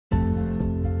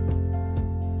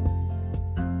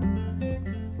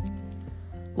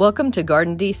Welcome to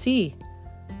Garden DC,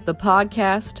 the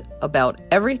podcast about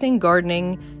everything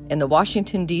gardening in the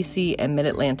Washington, D.C. and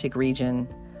Mid-Atlantic region.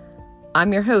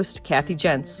 I'm your host, Kathy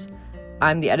Jentz.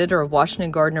 I'm the editor of Washington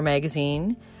Gardener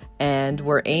magazine, and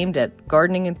we're aimed at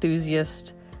gardening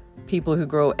enthusiasts, people who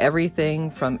grow everything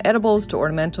from edibles to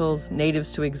ornamentals,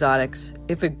 natives to exotics.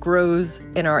 If it grows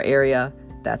in our area,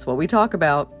 that's what we talk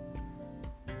about.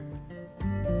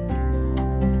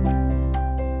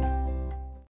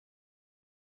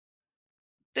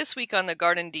 This week on the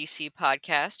Garden DC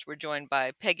podcast, we're joined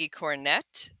by Peggy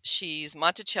Cornett. She's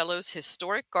Monticello's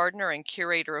historic gardener and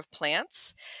curator of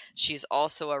plants. She's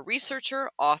also a researcher,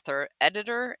 author,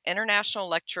 editor, international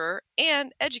lecturer,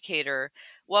 and educator.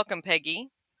 Welcome,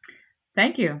 Peggy.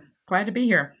 Thank you. Glad to be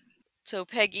here. So,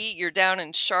 Peggy, you're down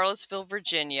in Charlottesville,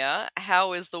 Virginia.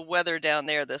 How is the weather down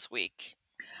there this week?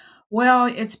 Well,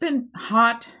 it's been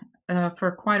hot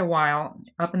for quite a while,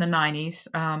 up in the 90s,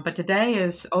 but today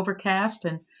is overcast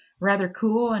and rather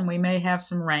cool, and we may have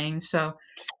some rain. So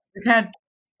we've had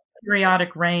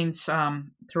periodic rains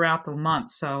throughout the month,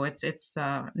 so it's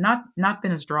not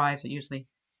been as dry as it usually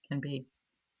can be.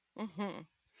 Mm-hmm.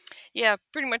 Yeah,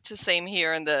 pretty much the same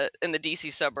here in the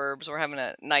DC suburbs. We're having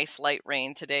a nice light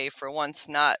rain today for once,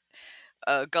 not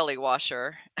a gully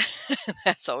washer.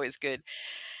 That's always good.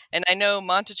 And I know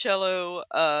Monticello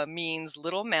means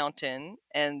little mountain,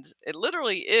 and it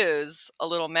literally is a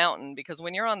little mountain because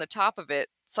when you're on the top of it,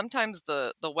 sometimes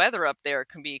the weather up there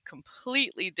can be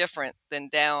completely different than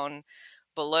down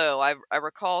below. I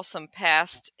recall some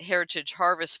past Heritage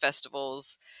Harvest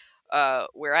festivals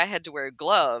where I had to wear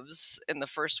gloves in the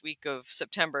first week of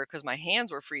September because my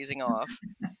hands were freezing off.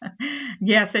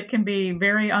 Yes, it can be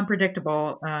very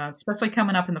unpredictable, especially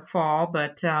coming up in the fall,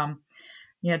 but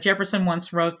yeah, Jefferson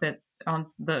once wrote that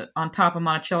on top of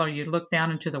Monticello, you look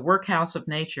down into the workhouse of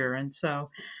nature, and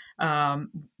so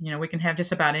we can have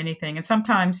just about anything. And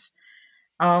sometimes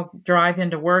I'll drive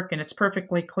into work and it's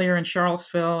perfectly clear in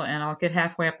Charlottesville, and I'll get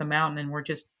halfway up the mountain and we're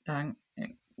just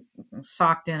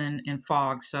socked in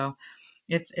fog. So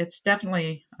it's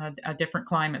definitely a different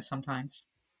climate sometimes.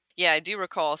 Yeah, I do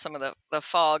recall some of the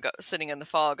fog, sitting in the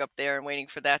fog up there and waiting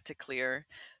for that to clear.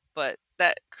 But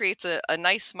that creates a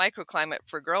nice microclimate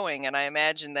for growing. And I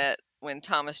imagine that when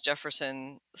Thomas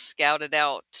Jefferson scouted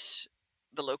out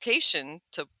the location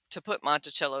to put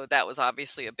Monticello, that was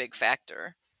obviously a big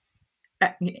factor.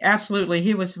 Absolutely.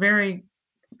 He was very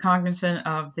cognizant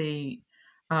of the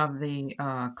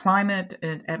climate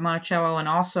at Monticello, and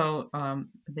also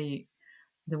the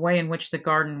way in which the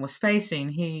garden was facing.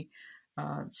 He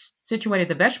situated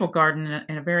the vegetable garden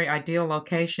in a very ideal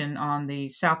location on the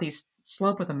southeast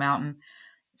slope of the mountain,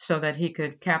 so that he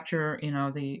could capture,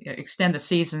 extend the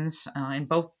seasons in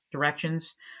both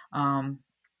directions.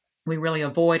 We really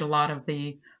avoid a lot of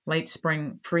the late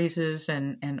spring freezes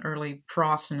and early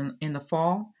frosts in the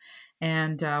fall.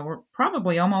 And we're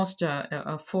probably almost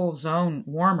a full zone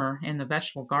warmer in the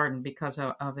vegetable garden because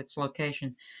of its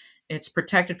location. It's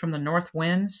protected from the north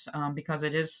winds because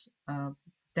it is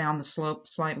down the slope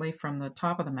slightly from the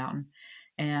top of the mountain.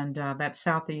 And that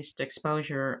southeast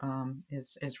exposure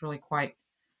is really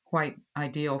quite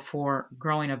ideal for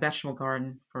growing a vegetable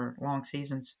garden for long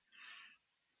seasons.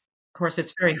 Of course,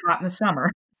 it's very hot in the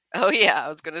summer. Oh, yeah, I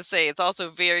was going to say it's also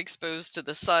very exposed to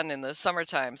the sun in the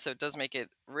summertime, so it does make it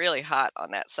really hot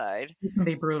on that side. It can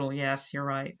be brutal. Yes, you're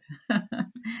right.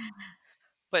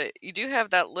 But you do have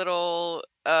that little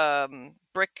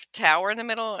brick tower in the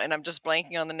middle, and I'm just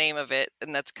blanking on the name of it,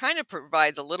 and that's kind of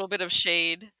provides a little bit of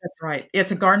shade. That's right.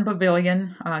 It's a garden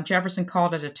pavilion. Jefferson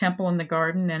called it a temple in the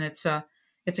garden, and it's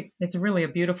really a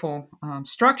beautiful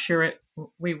structure.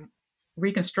 We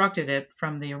reconstructed it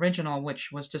from the original,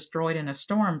 which was destroyed in a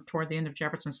storm toward the end of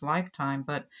Jefferson's lifetime.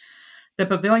 But the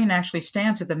pavilion actually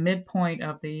stands at the midpoint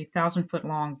of the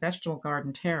 1,000-foot-long vegetable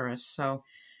garden terrace. So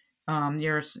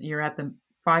you're at the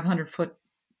 500-foot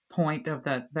point of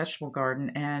the vegetable garden,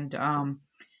 and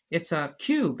it's a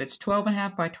cube. It's 12 and a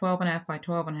half by 12 and a half by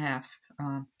 12 and a half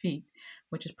feet,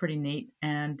 which is pretty neat.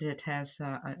 And it has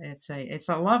it's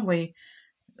a lovely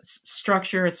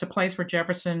structure. It's a place where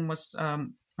Jefferson was.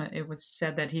 It was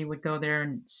said that he would go there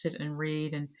and sit and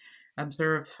read and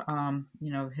observe,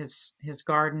 his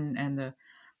garden and the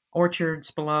orchards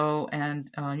below.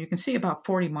 And you can see about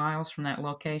 40 miles from that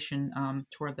location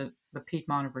toward the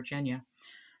Piedmont of Virginia.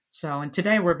 So, and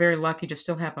today we're very lucky to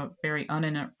still have a very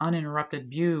uninterrupted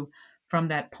view from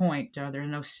that point. There are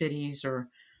no cities or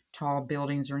tall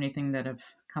buildings or anything that have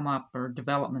come up, or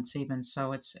developments even.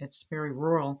 So it's very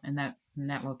rural in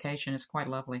that location. It's quite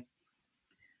lovely.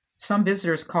 Some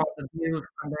visitors call it the view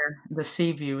from there the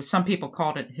sea view. Some people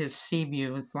called it his sea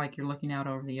view. It's like you're looking out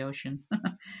over the ocean.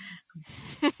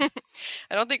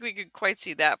 I don't think we could quite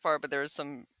see that far, but there's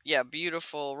some, yeah,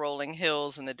 beautiful rolling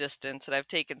hills in the distance, and I've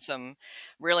taken some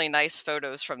really nice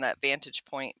photos from that vantage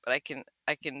point. But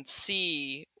I can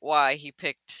see why he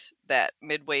picked that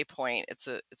midway point. It's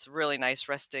a really nice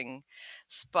resting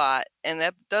spot, and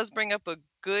that does bring up a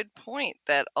good point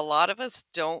that a lot of us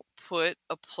don't put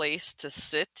a place to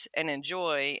sit and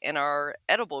enjoy in our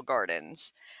edible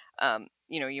gardens.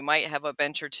 You might have a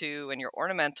bench or two in your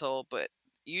ornamental, but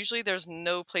usually there's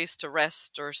no place to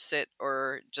rest or sit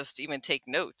or just even take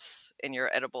notes in your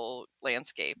edible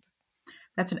landscape.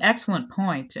 That's an excellent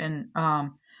point, and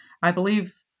I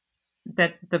believe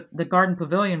that the garden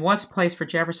pavilion was a place for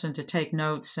Jefferson to take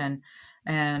notes,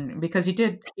 and because he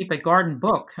did keep a garden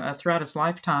book throughout his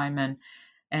lifetime,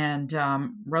 and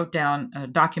wrote down,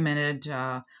 documented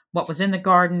what was in the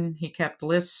garden. He kept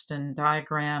lists and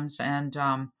diagrams, and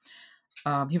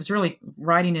he was really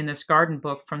writing in this garden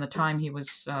book from the time he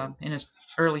was in his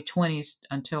early 20s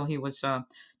until he was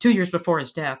 2 years before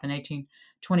his death. In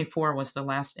 1824 was the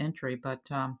last entry. But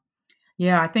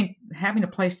yeah, I think having a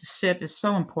place to sit is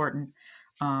so important,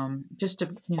 just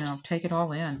to take it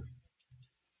all in.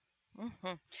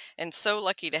 hmm And so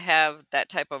lucky to have that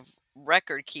type of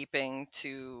record keeping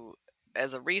to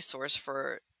as a resource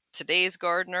for today's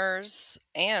gardeners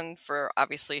and for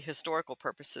obviously historical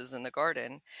purposes in the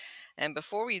garden. And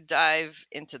before we dive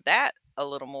into that a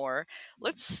little more,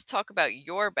 let's talk about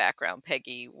your background,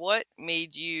 Peggy. What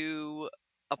made you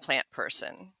a plant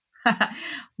person?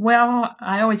 Well,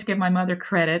 I always give my mother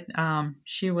credit.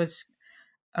 She was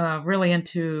really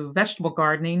into vegetable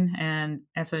gardening, and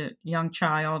as a young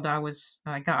child, I was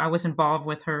involved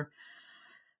with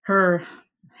her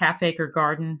half-acre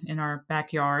garden in our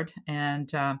backyard,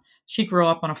 and she grew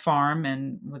up on a farm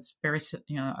and was very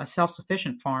a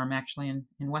self-sufficient farm actually in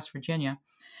West Virginia.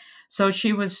 So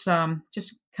she was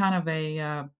just kind of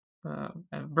a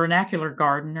vernacular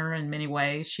gardener in many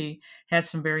ways. She had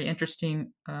some very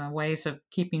interesting ways of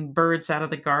keeping birds out of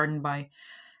the garden by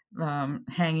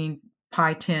hanging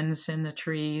pie tins in the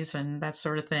trees and that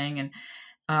sort of thing.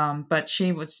 And but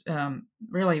she was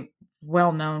really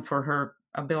well known for her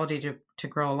ability to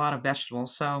grow a lot of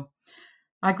vegetables. So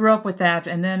I grew up with that.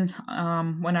 And then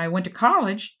when I went to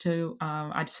college,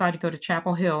 I decided to go to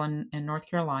Chapel Hill in North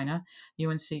Carolina,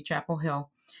 UNC Chapel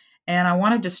Hill, and I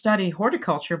wanted to study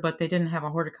horticulture, but they didn't have a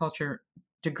horticulture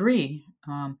degree.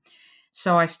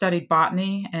 So I studied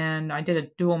botany, and I did a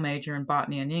dual major in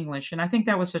botany and English. And I think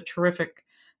that was a terrific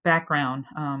background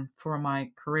for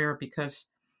my career because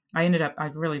I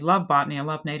really love botany. I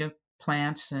love native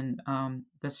plants and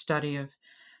the study of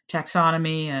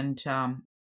taxonomy and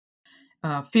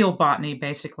field botany,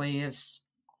 basically, is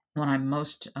what I'm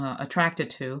most attracted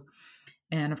to.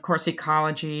 And of course,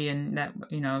 ecology, and that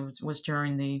was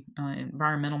during the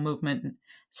environmental movement.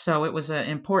 So it was an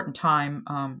important time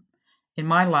in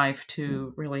my life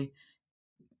to really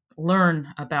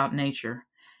learn about nature.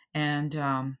 And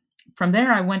from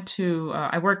there, I worked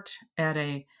at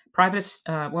a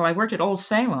I worked at Old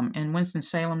Salem in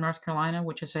Winston-Salem, North Carolina,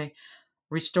 which is a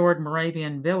restored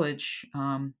Moravian village.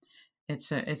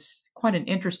 It's quite an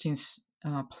interesting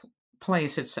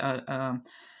place. It's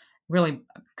really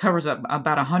covers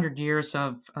about 100 years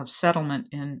of settlement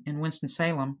in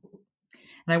Winston-Salem.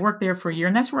 And I worked there for a year,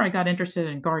 and that's where I got interested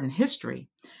in garden history.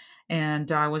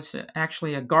 And I was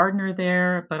actually a gardener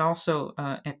there, but also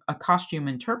a costume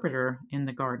interpreter in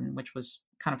the garden, which was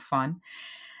kind of fun.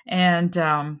 And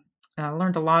I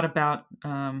learned a lot about,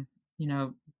 you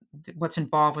know, what's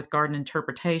involved with garden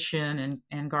interpretation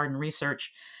and garden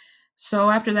research.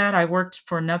 So after that, I worked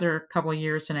for another couple of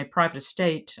years in a private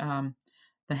estate,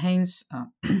 the Haynes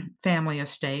family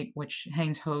estate, which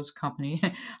Haynes Hose Company.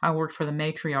 I worked for the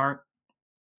matriarch,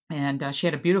 and she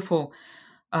had a beautiful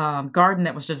garden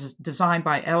that was designed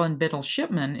by Ellen Biddle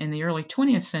Shipman in the early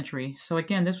 20th century. So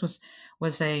again, this was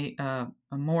a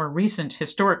more recent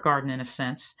historic garden in a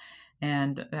sense,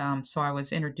 and so I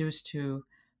was introduced to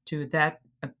that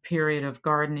period of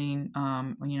gardening.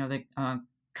 The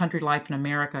country life in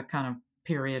America kind of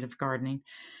period of gardening,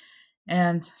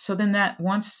 and so then that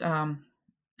once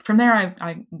from there,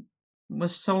 I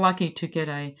was so lucky to get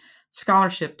a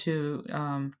scholarship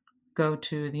to go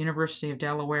to the University of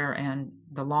Delaware and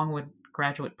the Longwood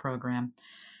graduate program.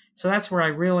 So that's where I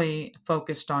really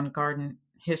focused on garden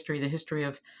history, the history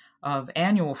of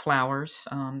annual flowers.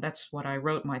 That's what I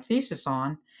wrote my thesis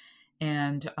on.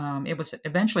 And it was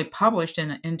eventually published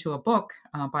into a book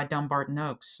by Dumbarton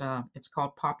Oaks. It's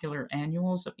called Popular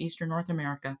Annuals of Eastern North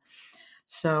America.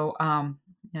 So,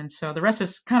 and so the rest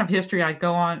is kind of history. I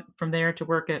go on from there to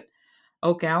work at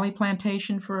Oak Alley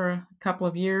Plantation for a couple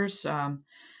of years.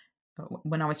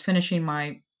 When I was finishing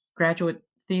my graduate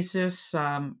thesis.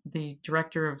 The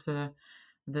director of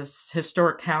this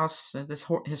historic house,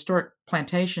 historic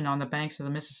plantation on the banks of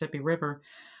the Mississippi River,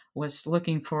 was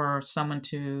looking for someone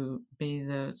to be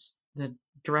the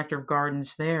director of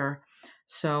gardens there.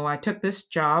 So I took this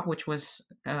job, which was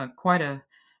quite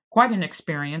an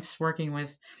experience, working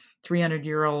with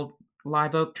 300-year-old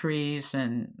live oak trees,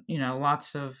 and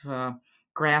lots of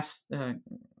grass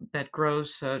that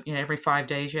grows. Every 5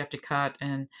 days you have to cut,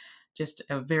 and just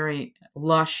a very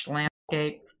lush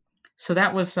landscape. So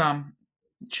that was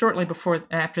shortly before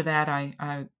after that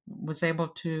I was able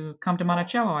to come to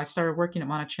Monticello. I started working at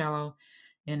Monticello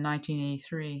in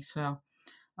 1983. So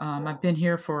I've been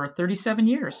here for 37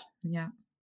 years. Yeah,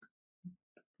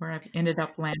 where I've ended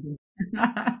up landing.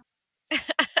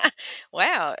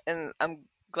 Wow, and I'm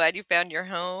glad you found your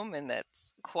home, and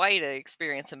that's quite an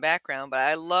experience and background, but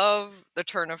I love the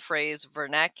turn of phrase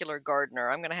vernacular gardener.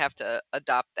 I'm gonna have to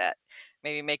adopt that.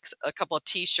 Maybe make a couple of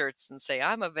t-shirts and say,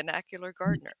 "I'm a vernacular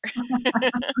gardener."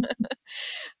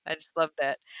 I just love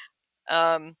that.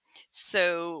 Um,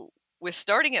 so with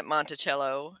starting at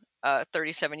Monticello,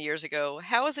 37 years ago,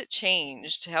 how has it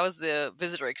changed? How has the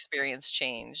visitor experience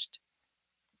changed?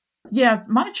 Yeah,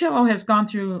 Monticello has gone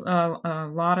through a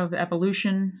lot of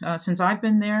evolution since I've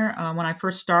been there. When I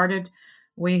first started,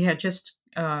 we had just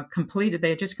completed. They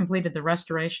had just completed the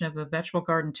restoration of the vegetable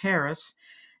garden terrace,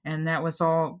 and that was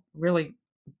all really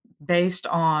based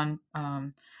on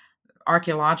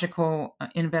archaeological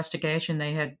investigation.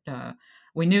 They had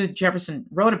we knew Jefferson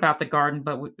wrote about the garden,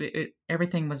 but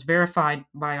everything was verified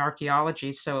by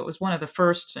archaeology. So it was one of the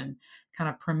first and kind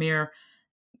of premier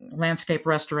landscape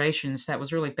restorations that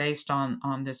was really based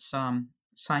on this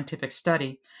scientific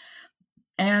study.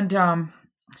 And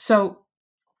so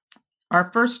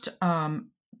our first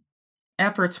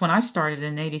efforts when I started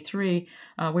in '83,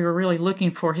 we were really looking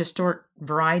for historic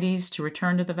varieties to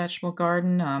return to the vegetable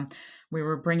garden. We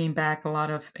were bringing back a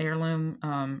lot of heirloom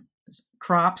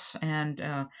crops, and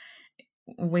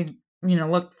we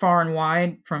looked far and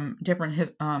wide from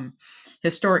different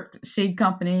historic seed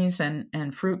companies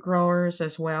and fruit growers,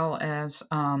 as well as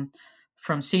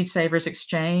from Seed Savers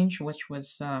Exchange, which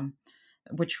was an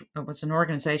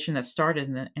organization that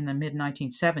started in the mid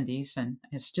 1970s and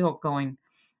is still going.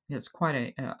 It's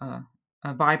quite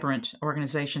a vibrant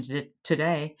organization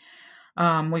today.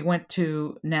 We went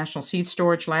to National Seed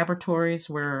Storage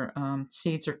Laboratories, where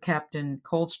seeds are kept in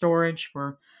cold storage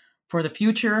for the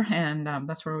future, and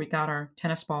that's where we got our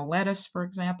tennis ball lettuce, for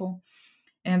example.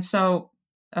 And so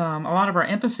a lot of our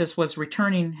emphasis was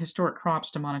returning historic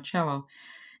crops to Monticello.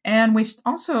 And we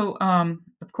also,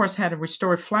 of course, had a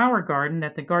restored flower garden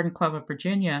that the Garden Club of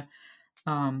Virginia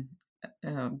um,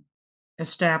 uh,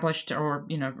 established, or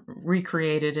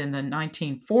recreated in the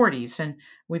 1940s, and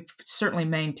we've certainly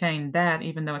maintained that,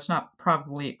 even though it's not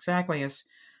probably exactly as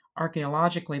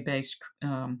archaeologically based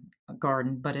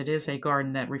garden, but it is a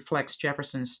garden that reflects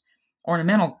Jefferson's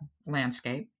ornamental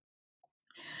landscape.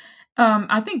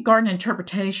 I think garden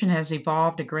interpretation has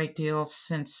evolved a great deal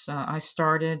since I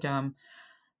started.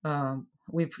 Uh,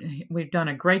 we've we've done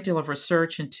a great deal of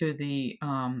research into the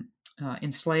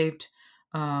enslaved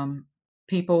um,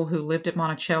 people who lived at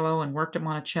Monticello and worked at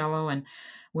Monticello, and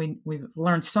we've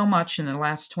learned so much in the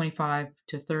last 25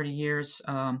 to 30 years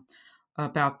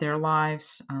about their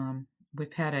lives.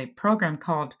 We've had a program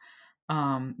called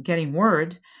Getting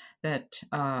Word that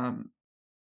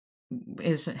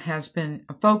has been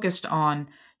focused on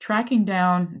tracking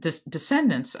down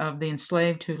descendants of the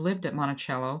enslaved who lived at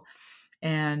Monticello,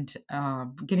 and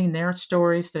getting their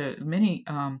stories. The many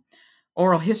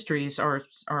oral histories are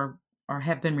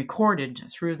have been recorded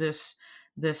through this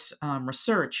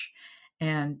research,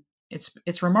 and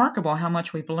it's remarkable how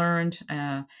much we've learned,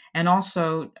 and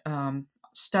also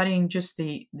studying just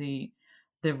the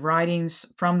writings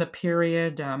from the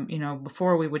period.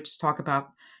 Before we would just talk about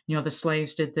the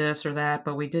slaves did this or that,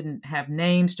 but we didn't have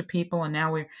names to people, and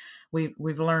now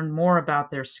we've learned more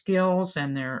about their skills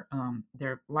and their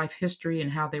life history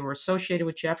and how they were associated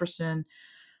with Jefferson.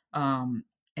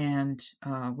 And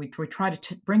we try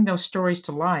to bring those stories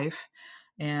to life.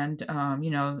 And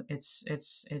it's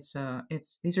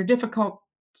these are difficult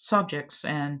subjects,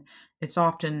 and it's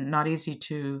often not easy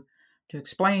to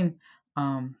explain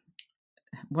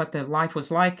what the life was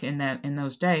like in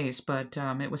those days. But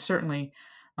it was certainly,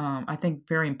 I think,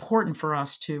 very important for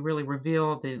us to really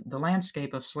reveal the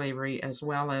landscape of slavery, as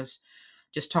well as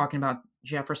just talking about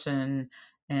Jefferson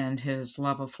and his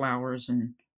love of flowers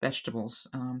and vegetables.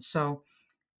 So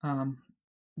um,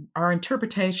 our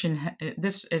interpretation,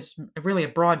 this is really a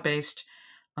broad-based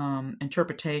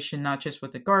interpretation, not just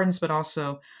with the gardens, but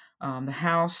also the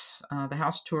house. The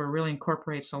house tour really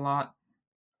incorporates a lot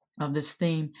of this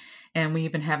theme. And we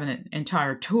even have an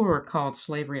entire tour called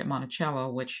Slavery at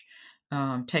Monticello, which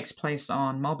takes place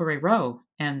on Mulberry Row.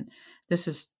 And this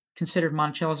is considered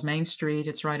Monticello's main street.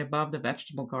 It's right above the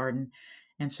vegetable garden.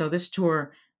 And so this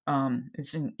tour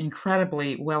is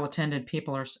incredibly well attended.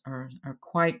 People are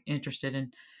quite interested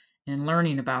in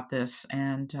learning about this.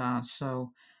 And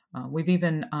we've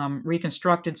even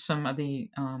reconstructed some of the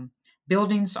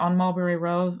buildings on Mulberry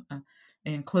Row,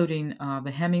 including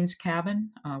the Hemmings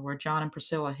cabin, where John and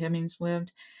Priscilla Hemmings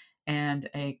lived, and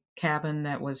a cabin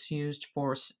that was used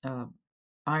for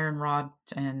iron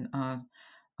rods and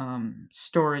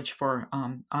storage for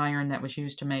iron that was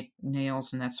used to make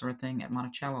nails and that sort of thing at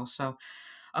Monticello. So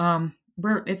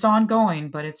it's ongoing,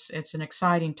 but it's an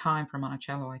exciting time for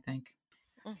Monticello, I think.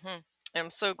 Hmm. I'm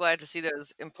so glad to see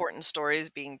those important stories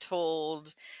being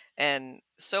told and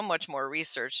so much more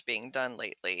research being done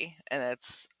lately. And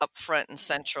it's up front and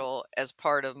central as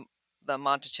part of the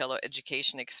Monticello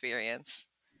education experience.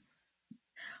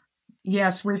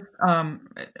 Yes,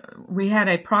 we had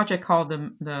a project called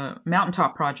the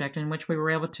Mountaintop Project, in which we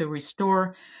were able to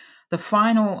restore the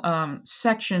final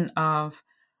section of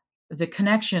the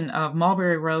connection of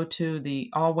Mulberry Road to the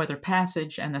All Weather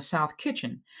Passage and the South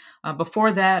Kitchen.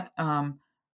 Before that,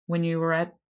 when you were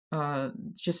at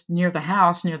just near the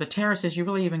house, near the terraces, you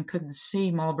really even couldn't see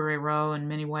Mulberry Row in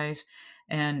many ways,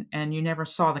 and you never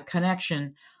saw the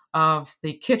connection of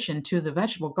the kitchen to the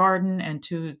vegetable garden and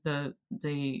to the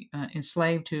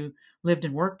enslaved who lived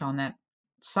and worked on that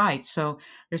site. So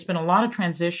there's been a lot of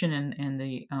transition in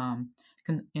the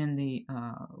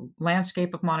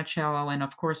landscape of Monticello, and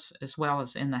of course, as well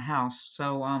as in the house.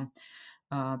 So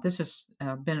this has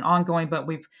been ongoing, but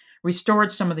we've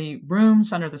restored some of the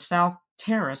rooms under the south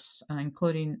terrace,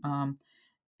 including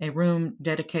a room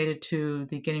dedicated to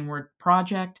the Getting Word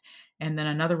project, and then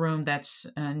another room that's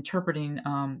interpreting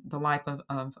the life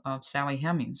of Sally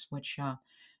Hemings, which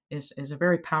is a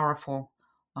very powerful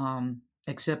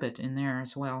exhibit in there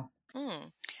as well.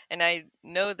 Mm. And I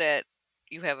know that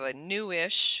you have a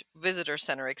newish visitor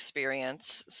center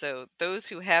experience. So those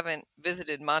who haven't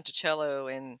visited Monticello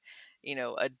in,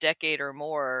 a decade or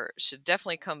more should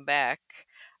definitely come back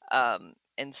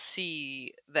and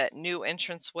see that new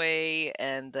entranceway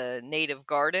and the native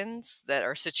gardens that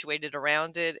are situated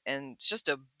around it. And it's just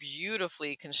a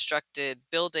beautifully constructed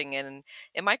building. And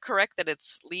am I correct that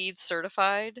it's LEED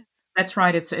certified? That's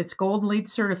right. It's Gold Lead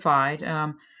certified.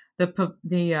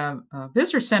 The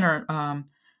visitor center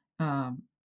um,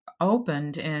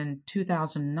 opened in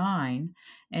 2009,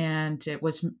 and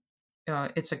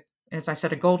it's a, as I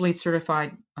said, a Gold Lead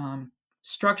certified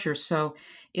structure. So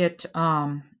it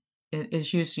it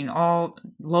is using all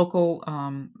local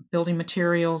building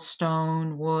materials,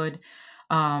 stone, wood.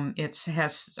 It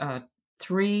has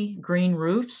three green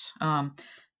roofs.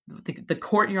 The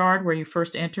courtyard where you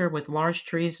first enter with large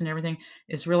trees and everything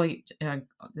is really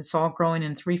it's all growing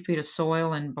in 3 feet of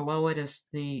soil, and below it is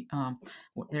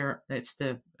it's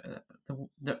the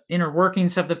inner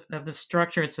workings of the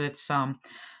structure. It's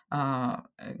uh,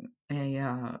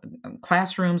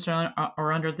 classrooms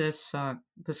are under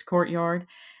this courtyard,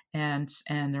 and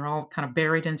they're all kind of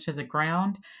buried into the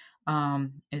ground.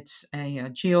 It's a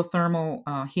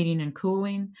geothermal heating and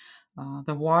cooling.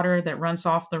 The water that runs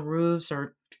off the roofs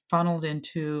are funneled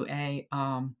into a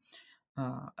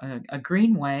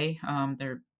greenway.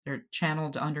 They're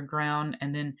channeled underground,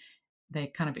 and then they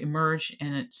kind of emerge,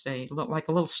 and it's like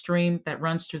a little stream that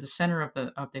runs through the center of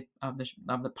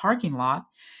the parking lot.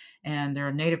 And there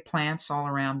are native plants all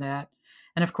around that,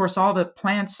 and of course, all the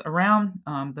plants around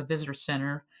the visitor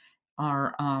center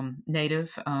are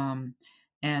native.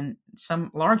 And some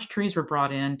large trees were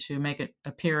brought in to make it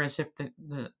appear as if the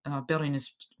building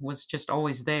was just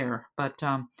always there. But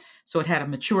so it had a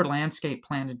mature landscape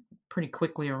planted pretty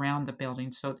quickly around the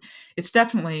building. So it's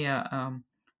definitely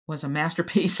was a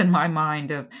masterpiece in my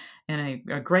mind and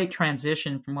a great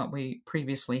transition from what we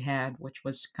previously had, which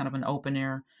was kind of an open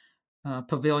air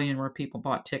pavilion where people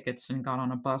bought tickets and got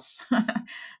on a bus.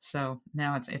 So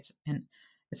now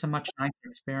it's a much nicer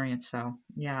experience. So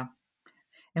yeah.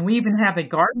 And we even have a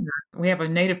gardener. We have a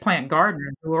native plant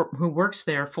gardener who works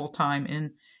there full time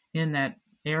in that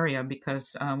area,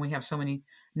 because we have so many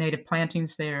native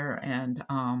plantings there, and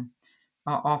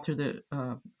all through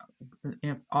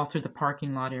all through the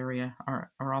parking lot area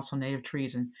are also native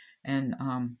trees and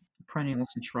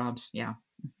perennials and shrubs. Yeah.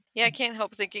 Yeah, I can't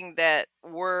help thinking that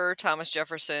were Thomas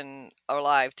Jefferson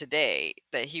alive today,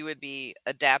 that he would be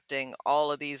adapting all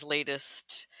of these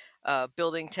latest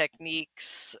building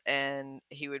techniques, and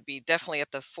he would be definitely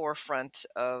at the forefront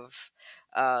of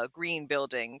green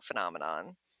building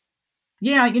phenomenon.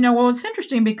 Yeah, well, it's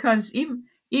interesting because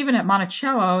even at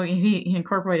Monticello, he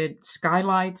incorporated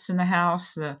skylights in the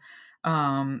house.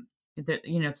 Um,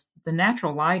 the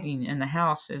natural lighting in the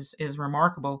house is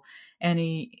remarkable, and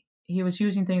he was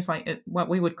using things like what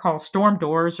we would call storm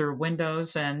doors or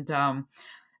windows, and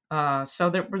so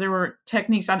there were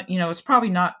techniques. It's probably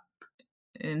not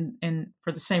in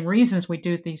for the same reasons we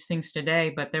do these things today,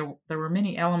 but there were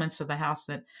many elements of the house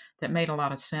that made a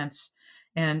lot of sense.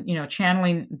 And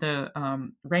channeling the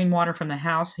rainwater from the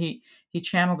house, he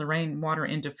channeled the rainwater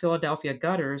into Philadelphia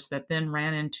gutters that then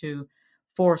ran into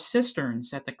four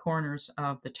cisterns at the corners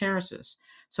of the terraces.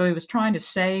 So he was trying to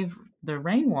save the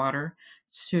rainwater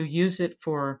to use it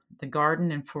for the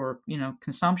garden and for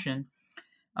consumption.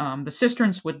 The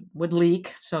cisterns would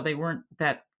leak, so they weren't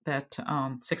that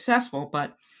successful,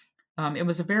 but it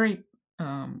was a very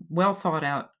well thought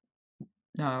out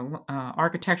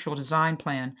architectural design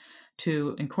plan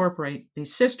to incorporate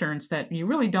these cisterns that you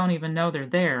really don't even know they're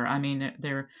there. I mean,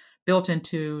 they're built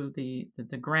into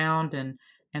the ground, and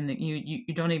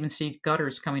you don't even see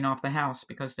gutters coming off the house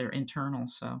because they're internal.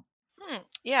 So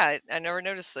Yeah, I never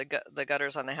noticed the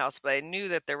gutters on the house, but I knew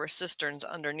that there were cisterns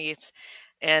underneath.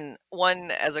 And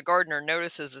one, as a gardener,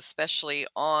 notices, especially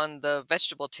on the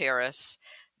vegetable terrace,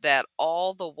 that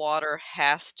all the water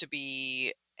has to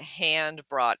be hand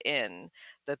brought in.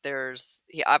 That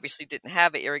he obviously didn't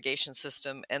have an irrigation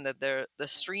system, and that the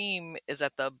stream is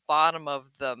at the bottom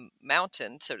of the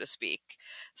mountain, so to speak.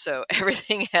 So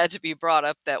everything had to be brought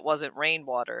up that wasn't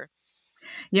rainwater.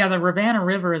 yeah, the Ravenna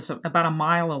River is about a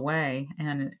mile away,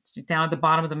 and it's down at the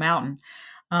bottom of the mountain.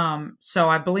 So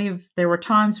I believe there were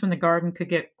times when the garden could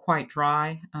get quite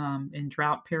dry in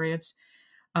drought periods.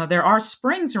 There are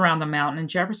springs around the mountain, and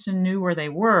Jefferson knew where they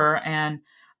were, and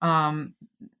um,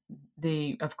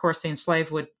 of course the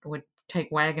enslaved would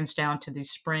take wagons down to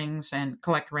these springs and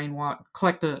collect rainwater,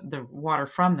 collect the water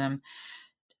from them.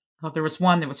 There was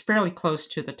one that was fairly close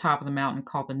to the top of the mountain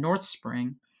called the North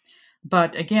Spring,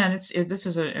 but again, this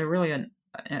is a really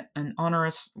an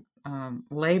onerous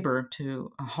labor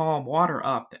to haul water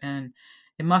up, and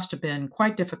it must have been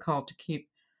quite difficult to keep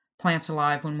plants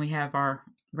alive when we have our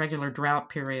regular drought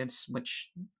periods,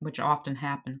 which often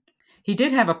happen. He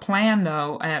did have a plan,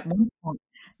 though. At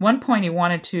one point he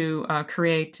wanted to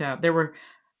create. There were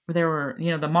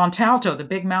the Montalto, the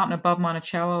big mountain above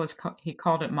Monticello, he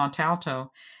called it Montalto,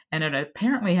 and it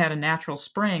apparently had a natural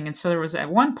spring. And so there was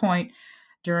at one point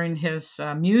during his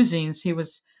musings, he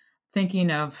was thinking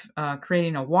of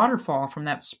creating a waterfall from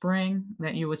that spring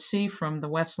that you would see from the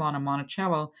west lawn of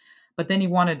Monticello. But then he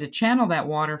wanted to channel that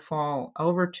waterfall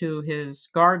over to his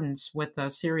gardens with a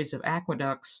series of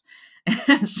aqueducts.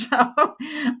 And so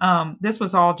this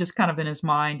was all just kind of in his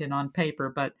mind and on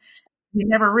paper, but he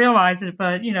never realized it.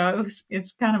 But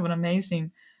it's kind of an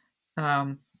amazing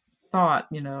um, thought,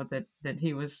 that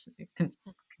he was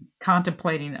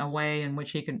contemplating a way in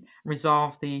which he could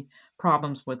resolve the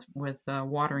problems with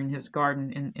watering his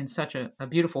garden in such a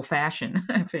beautiful fashion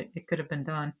if it could have been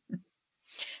done.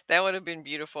 That would have been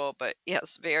beautiful, but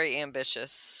yes, very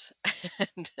ambitious.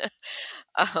 And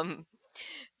um,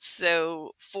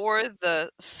 so for the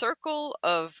circle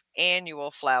of annual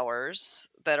flowers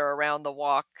that are around the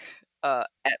walk at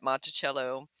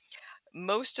Monticello,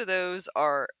 most of those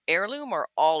are heirloom, or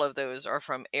all of those are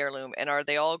from heirloom, and are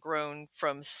they all grown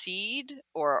from seed,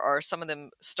 or are some of them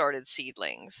started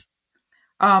seedlings?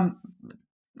 Um,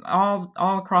 all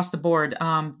across the board.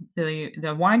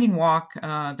 The winding walk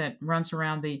that runs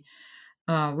around the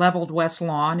leveled west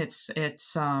lawn. It's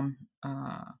a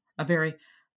very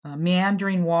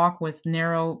meandering walk with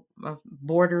narrow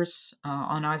borders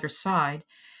on either side,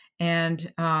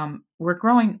 and we're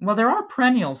growing. Well, there are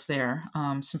perennials there,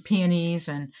 some peonies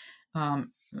and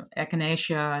um,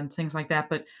 echinacea and things like that.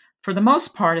 But for the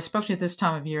most part, especially at this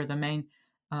time of year, the main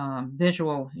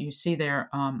visual you see there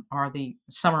are the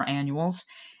summer annuals,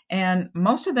 and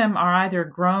most of them are either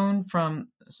grown from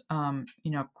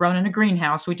grown in a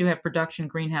greenhouse. We do have production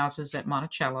greenhouses at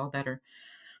Monticello that are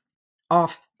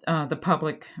off the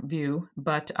public view,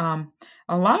 but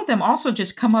a lot of them also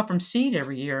just come up from seed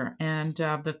every year. And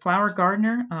the flower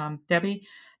gardener, Debbie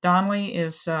Donnelly,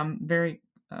 is very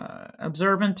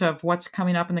observant of what's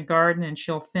coming up in the garden, and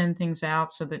she'll thin things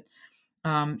out so that,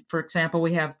 for example,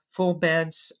 we have full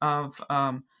beds of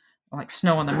like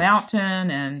snow on the mountain,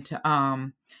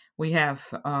 and we have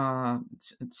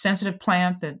sensitive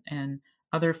plant that and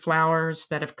other flowers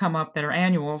that have come up that are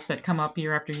annuals that come up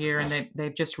year after year, and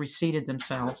they've just reseeded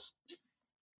themselves.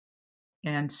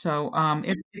 And so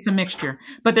it's a mixture.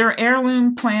 But there are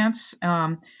heirloom plants.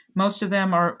 Most of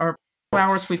them are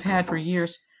flowers we've had for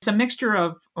years. It's a mixture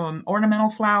of ornamental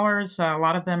flowers. A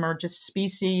lot of them are just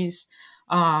species.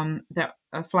 that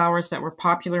flowers that were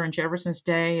popular in Jefferson's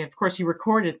day. Of course, he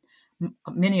recorded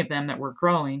many of them that were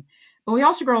growing. But we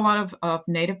also grow a lot of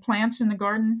native plants in the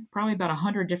garden. Probably about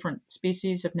 100 different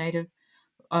species of native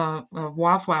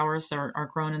wildflowers are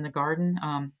grown in the garden.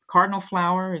 Cardinal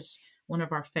flower is one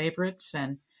of our favorites,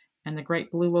 and the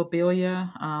great blue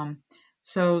lobelia.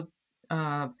 So,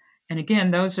 uh, and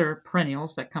again, those are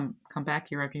perennials that come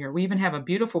back year after year. We even have a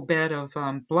beautiful bed of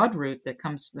bloodroot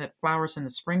that flowers in the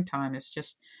springtime. It's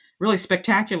just really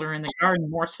spectacular in the garden,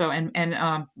 more so.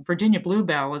 And Virginia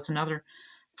bluebell is another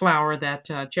flower that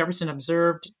Jefferson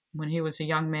observed when he was a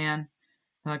young man,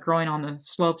 growing on the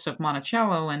slopes of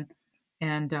Monticello,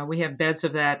 and we have beds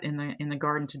of that in the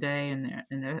garden today,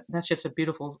 and that's just a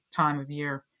beautiful time of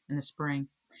year in the spring.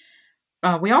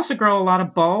 We also grow a lot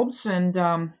of bulbs, and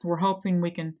we're hoping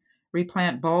we can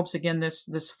replant bulbs again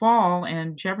this fall.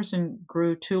 And Jefferson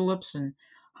grew tulips and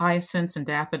hyacinths and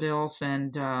daffodils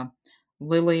and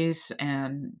lilies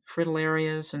and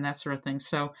fritillarias and that sort of thing.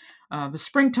 So the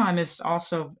springtime is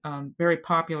also very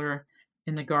popular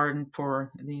in the garden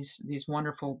for these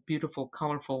wonderful, beautiful,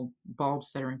 colorful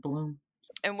bulbs that are in bloom.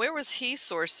 And where was he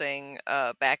sourcing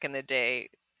back in the day,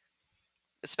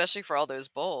 especially for all those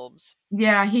bulbs?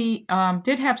 Yeah, he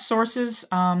did have sources.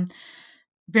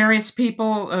 Various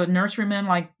people, nurserymen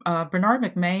like Bernard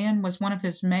McMahon was one of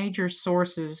his major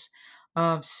sources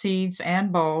of seeds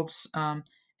and bulbs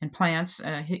and plants.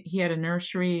 He had a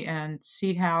nursery and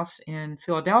seed house in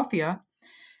Philadelphia,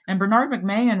 and Bernard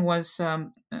McMahon was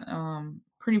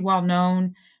pretty well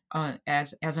known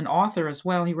as an author as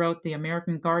well. He wrote the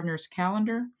American Gardener's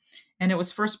Calendar, and it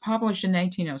was first published in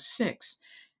 1806.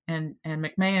 And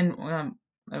McMahon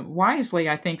wisely,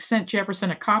 I think, sent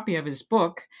Jefferson a copy of his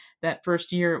book that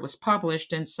first year it was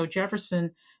published. And so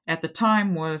Jefferson, at the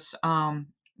time, was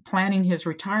planning his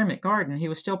retirement garden. He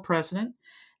was still president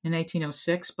in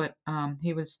 1806, but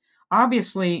he was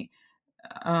obviously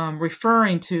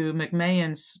referring to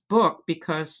McMahon's book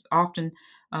because often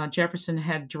Jefferson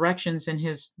had directions in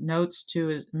his notes to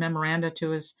his memoranda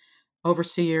to his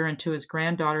overseer and to his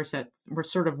granddaughters that were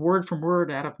sort of word from word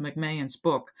out of McMahon's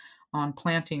book on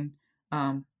planting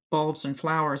bulbs and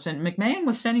flowers. And McMahon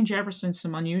was sending Jefferson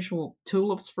some unusual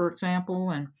tulips, for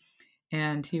example,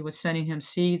 and he was sending him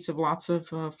seeds of lots of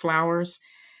flowers.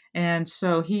 And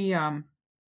so he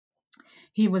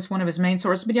was one of his main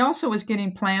sources, but he also was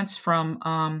getting plants from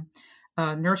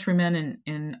nurserymen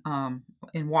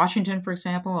in Washington, for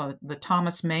example, the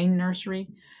Thomas Maine Nursery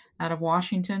out of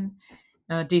Washington,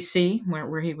 D.C.,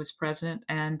 where he was president.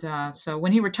 And so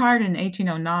when he retired in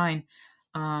 1809,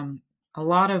 a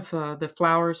lot of the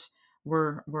flowers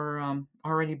were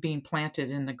already being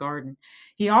planted in the garden.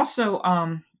 He also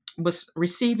was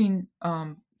receiving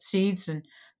seeds and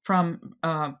from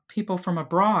people from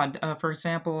abroad. For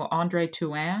example, Andre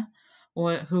Touin,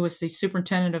 who was the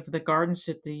superintendent of the gardens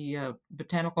at the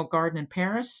Botanical Garden in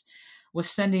Paris, was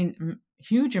sending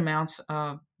huge amounts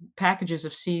of packages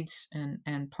of seeds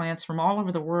and plants from all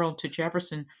over the world to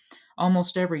Jefferson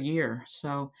almost every year.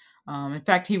 So, in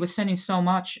fact, he was sending so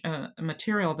much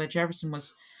material that Jefferson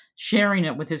was sharing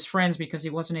it with his friends because he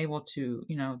wasn't able to,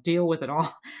 deal with it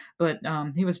all. But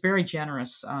he was very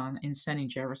generous in sending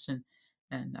Jefferson,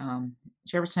 and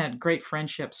Jefferson had great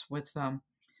friendships with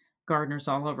gardeners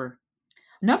all over.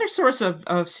 Another source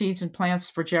of seeds and plants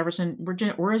for Jefferson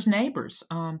were his neighbors.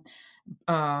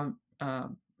 Uh, uh,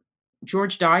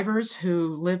 George Divers,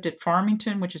 who lived at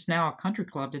Farmington, which is now a country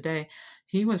club today,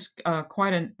 he was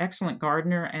quite an excellent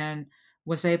gardener and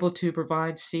was able to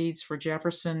provide seeds for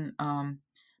Jefferson,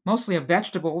 mostly of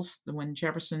vegetables when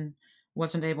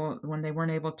they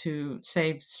weren't able to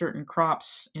save certain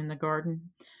crops in the garden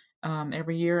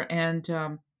every year.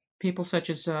 And people such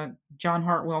as John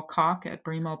Hartwell Cock at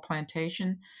Bremo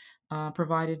Plantation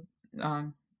provided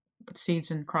seeds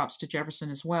and crops to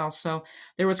Jefferson as well. So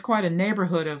there was quite a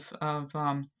neighborhood of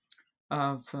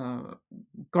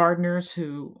gardeners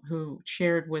who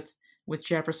shared with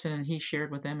Jefferson, and he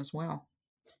shared with them as well.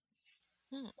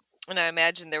 Hmm. And I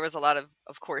imagine there was a lot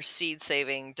of course, seed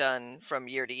saving done from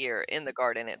year to year in the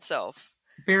garden itself.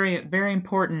 Very, very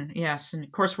important, yes. And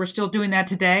of course, we're still doing that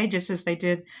today, just as they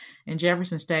did in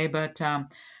Jefferson's day. But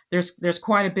there's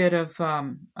quite a bit of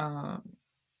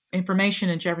information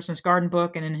in Jefferson's garden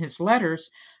book and in his letters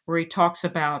where he talks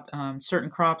about certain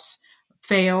crops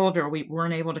failed or we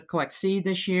weren't able to collect seed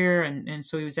this year, and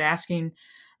so he was asking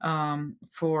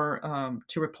for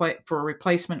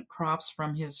replacement crops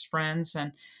from his friends,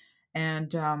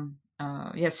 and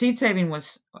yeah, seed saving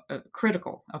was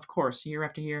critical, of course, year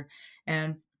after year.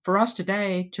 And for us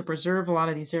today to preserve a lot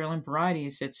of these heirloom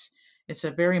varieties, it's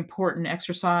a very important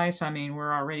exercise. I mean,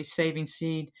 we're already saving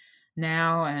seed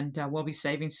now, and we'll be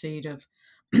saving seed of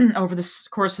over the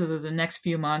course of the next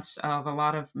few months of a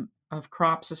lot of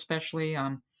crops, especially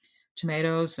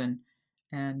tomatoes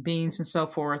and beans and so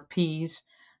forth, peas.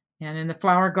 And in the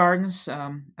flower gardens,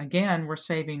 again, we're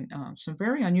saving some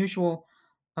very unusual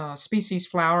species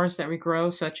flowers that we grow,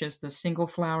 such as the single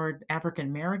flowered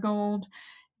African marigold.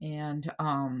 And,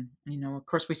 of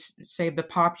course, we save the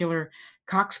popular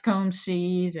coxcomb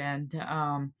seed and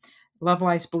love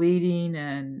lies bleeding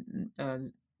and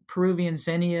Peruvian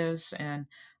zinnias and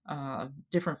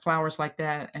different flowers like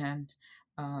that. And,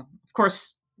 of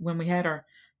course, when we had our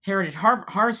Heritage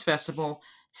Harvest Festival,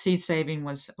 seed saving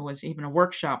was even a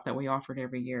workshop that we offered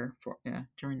every year for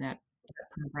during that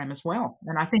program as well.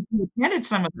 And I think you attended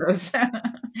some of those.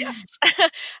 Yes.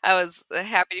 I was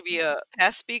happy to be a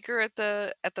past speaker at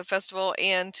the festival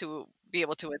and to be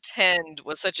able to attend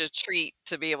was such a treat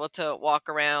to be able to walk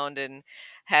around and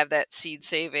have that seed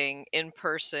saving in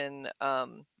person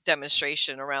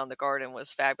demonstration around the garden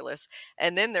was fabulous.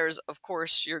 And then there's of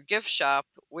course your gift shop,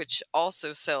 which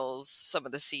also sells some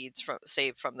of the seeds from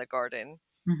saved from the garden.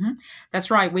 Hmm. That's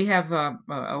right. We have a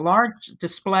large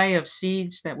display of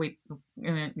seeds that we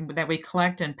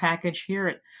collect and package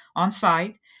here on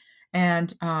site.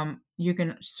 And you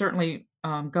can certainly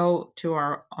go to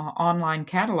our online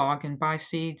catalog and buy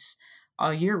seeds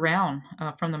year round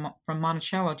from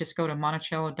Monticello. Just go to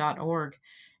monticello.org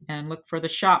and look for the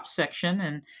shop section,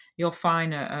 and you'll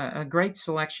find a great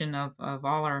selection of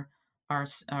all our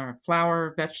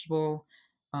flower, vegetable,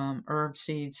 herb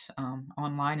seeds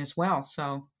online as well.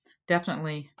 So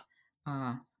definitely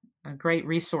uh, a great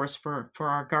resource for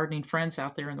our gardening friends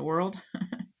out there in the world.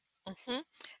 Mhm.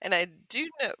 And I do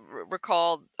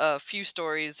recall a few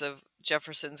stories of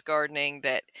Jefferson's gardening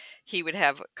that he would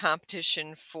have a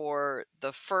competition for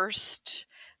the first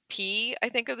pea, I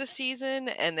think, of the season,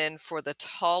 and then for the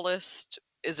tallest,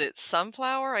 is it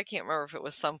sunflower? I can't remember if it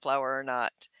was sunflower or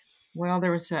not. Well,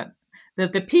 there was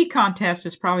the pea contest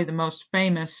is probably the most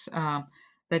famous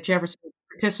that Jefferson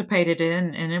participated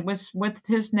in, and it was with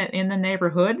in the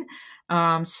neighborhood.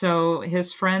 So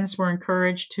his friends were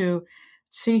encouraged to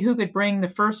see who could bring the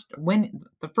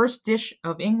first dish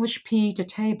of English pea to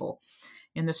table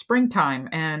in the springtime,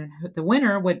 and the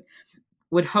winner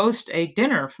would host a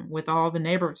dinner with all the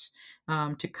neighbors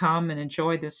to come and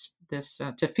enjoy this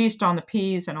to feast on the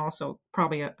peas, and also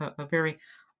probably a very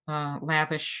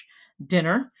lavish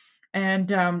dinner.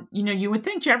 And you would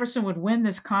think Jefferson would win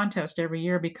this contest every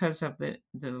year because of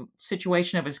the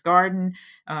situation of his garden.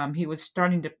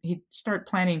 He'd start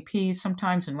planting peas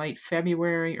sometimes in late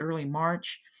February, early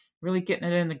March, really getting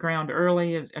it in the ground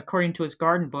early. As according to his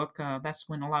garden book, that's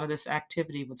when a lot of this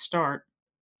activity would start.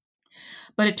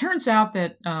 But it turns out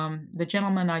that the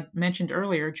gentleman I mentioned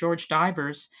earlier, George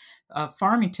Divers of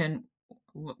Farmington,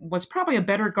 was probably a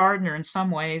better gardener in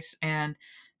some ways, and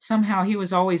somehow he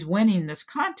was always winning this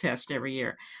contest every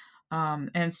year.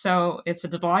 And so it's a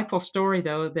delightful story,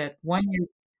 though, that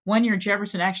one year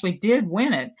Jefferson actually did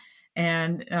win it,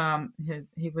 and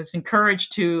he was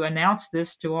encouraged to announce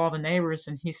this to all the neighbors,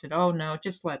 and he said, "Oh no,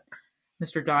 just let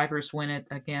Mr. Divers win it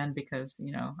again because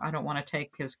I don't want to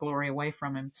take his glory away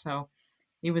from him." So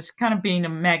he was kind of being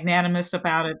magnanimous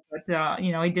about it, but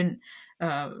he didn't.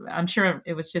 I'm sure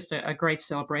it was just a great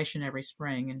celebration every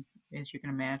spring, and as you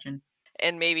can imagine.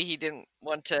 And maybe he didn't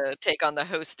want to take on the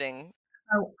hosting.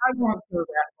 Oh, I won't go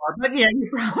that far, but yeah, you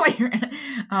probably.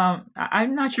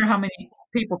 I'm not sure how many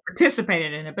people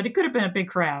participated in it, but it could have been a big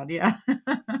crowd. Yeah.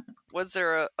 Was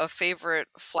there a favorite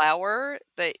flower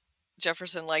that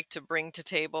Jefferson liked to bring to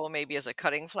table, maybe as a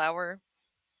cutting flower?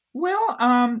 Well,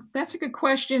 that's a good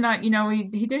question.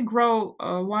 He did grow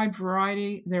a wide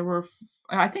variety.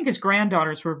 I think his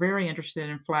granddaughters were very interested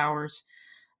in flowers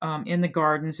in the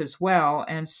gardens as well.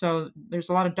 And so there's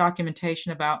a lot of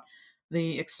documentation about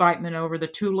the excitement over the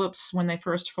tulips when they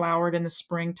first flowered in the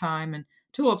springtime. And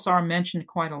tulips are mentioned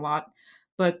quite a lot.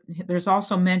 But there's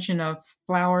also mention of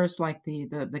flowers like the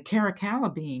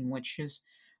caracalla bean, which is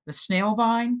the snail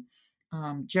vine.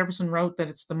 Jefferson wrote that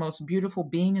it's the most beautiful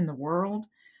bean in the world.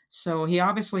 So he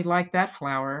obviously liked that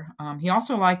flower. He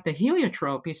also liked the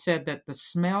heliotrope. He said that the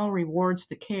smell rewards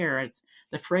the care. It's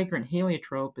the fragrant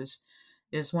heliotrope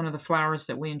is one of the flowers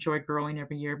that we enjoy growing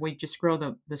every year. We just grow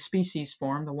the species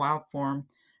form, the wild form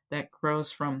that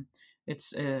grows from,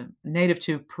 it's native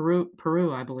to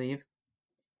Peru, I believe,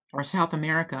 or South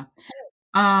America.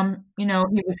 He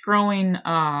was growing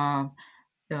um,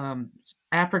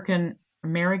 African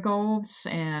marigolds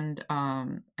and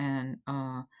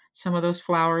some of those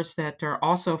flowers that are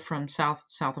also from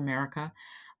South America.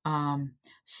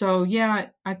 So yeah,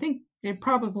 I think it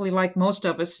probably like most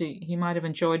of us, he might have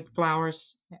enjoyed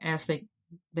flowers as they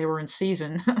they were in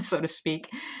season, so to speak,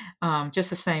 just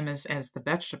the same as the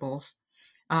vegetables.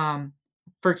 Um,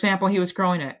 for example, he was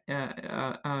growing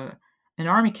an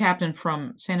army captain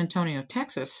from San Antonio,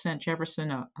 Texas, sent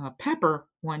Jefferson a pepper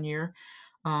one year,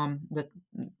 the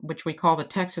which we call the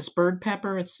Texas bird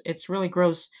pepper. It's really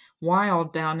grows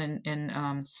wild down in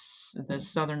the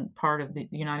southern part of the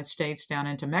United States, down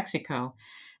into Mexico,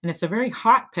 and it's a very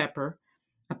hot pepper.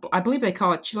 I believe they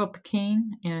call it chile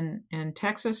piquin in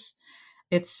Texas.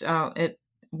 It's it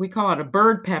We call it a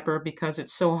bird pepper because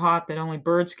it's so hot that only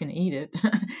birds can eat it,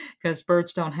 because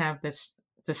birds don't have this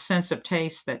sense of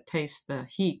taste that tastes the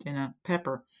heat in a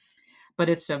pepper. But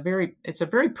it's a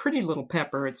very pretty little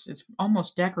pepper. It's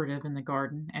almost decorative in the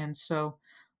garden, and so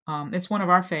it's one of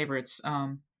our favorites.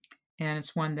 And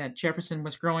it's one that Jefferson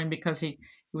was growing because he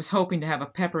was hoping to have a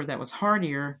pepper that was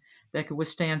hardier, that could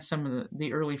withstand some of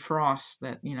the early frosts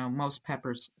that most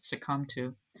peppers succumb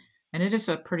to. And it is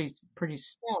a pretty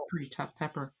tough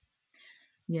pepper.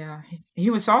 Yeah, he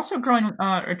was also growing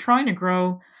or trying to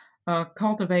grow,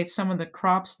 cultivate some of the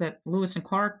crops that Lewis and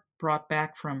Clark brought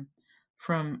back from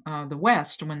the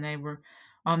West when they were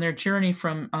on their journey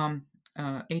from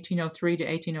 1803 to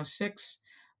 1806.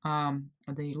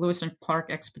 The Lewis and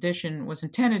Clark expedition was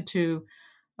intended to,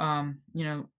 you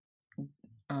know,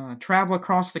 travel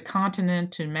across the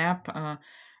continent to map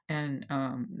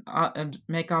and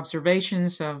make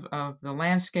observations of the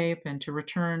landscape, and to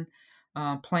return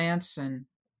plants and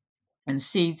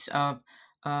seeds of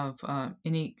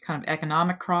any kind of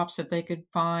economic crops that they could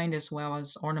find, as well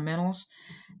as ornamentals.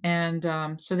 And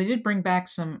so they did bring back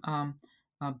some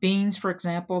beans, for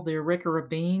example. The Arikara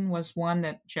bean was one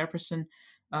that Jefferson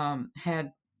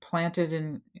had planted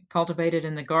and cultivated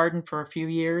in the garden for a few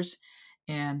years.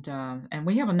 And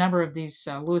we have a number of these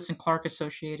Lewis and Clark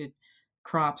associated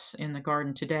crops in the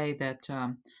garden today that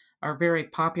are very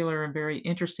popular and very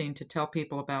interesting to tell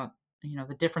people about,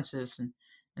 the differences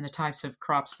and the types of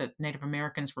crops that Native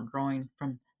Americans were growing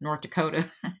from North Dakota.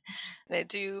 And I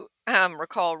do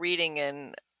recall reading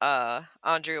in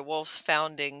Andrea Wolf's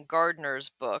Founding Gardeners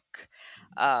book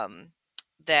um,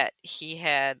 that he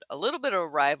had a little bit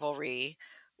of rivalry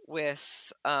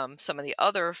with some of the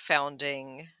other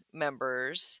founding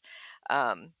members,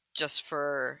 just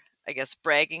for, I guess,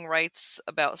 bragging rights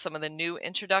about some of the new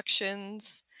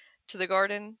introductions to the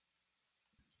garden.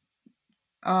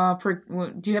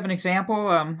 Do you have an example?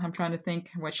 I'm trying to think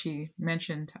what she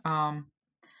mentioned.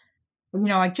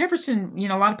 Like Jefferson,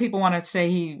 a lot of people want to say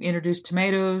he introduced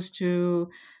tomatoes to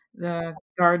the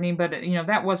gardening, but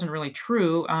that wasn't really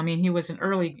true. I mean, he was an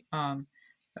early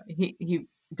he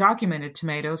documented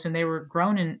tomatoes, and they were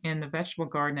grown in the vegetable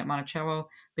garden at Monticello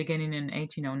beginning in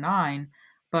 1809.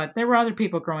 But there were other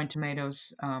people growing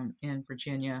tomatoes in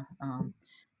Virginia,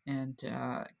 and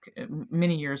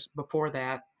many years before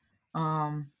that.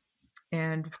 Um,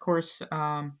 and of course,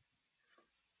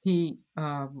 he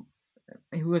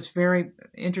he was very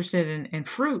interested in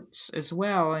fruits as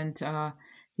well, and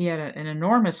he had an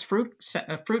enormous fruit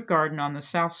garden on the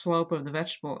south slope of the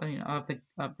vegetable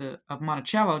of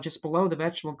Monticello, just below the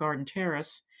vegetable garden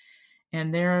terrace.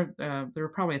 And there were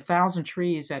probably 1,000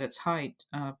 trees at its height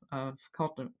of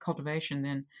cultivation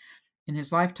then in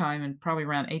his lifetime, and probably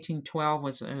around 1812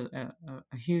 was a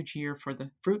huge year for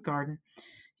the fruit garden.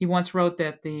 He once wrote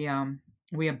that the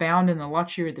we abound in the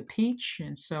luxury of the peach,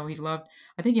 and so he loved.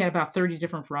 I think he had about 30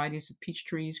 different varieties of peach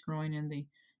trees growing in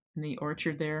the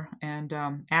orchard there, and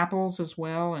apples as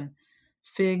well, and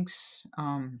figs.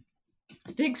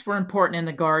 Figs were important in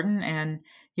the garden, and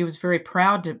he was very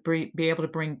proud to be able to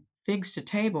bring figs to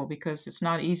table, because it's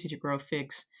not easy to grow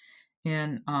figs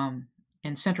in um,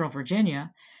 in central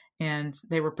Virginia, and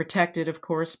they were protected, of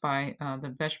course, by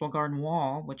the vegetable garden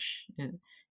wall, which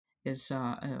is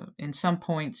in some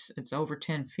points it's over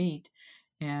 10 feet,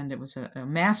 and it was a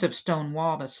massive stone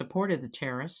wall that supported the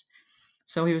terrace.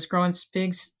 So he was growing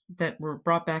figs that were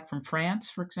brought back from France,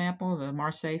 for example, the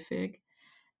Marseille fig.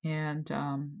 And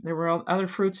there were other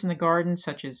fruits in the garden,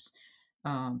 such as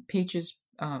peaches,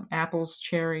 apples,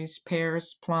 cherries,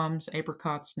 pears, plums,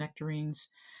 apricots, nectarines,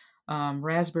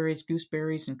 raspberries,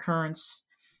 gooseberries, and currants.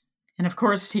 And of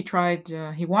course, he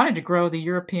wanted to grow the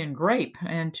European grape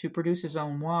and to produce his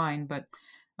own wine, but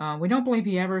we don't believe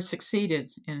he ever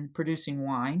succeeded in producing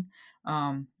wine.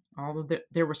 Although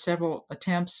there were several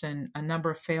attempts and a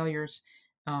number of failures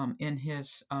in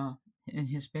his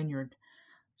vineyard.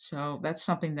 So that's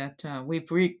something that we've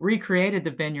recreated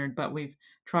the vineyard, but we've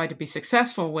tried to be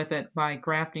successful with it by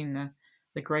grafting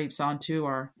the grapes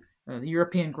onto the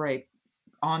European grape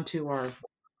onto our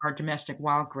domestic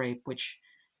wild grape, which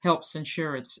helps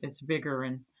ensure its vigor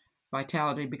and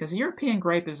vitality. Because the European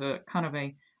grape is a kind of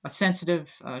a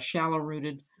sensitive,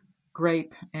 shallow-rooted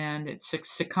grape, and it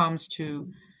succumbs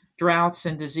to droughts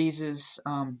and diseases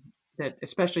that,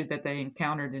 especially that they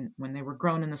encountered when they were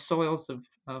grown in the soils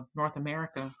of North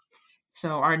America.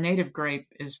 So our native grape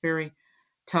is very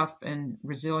tough and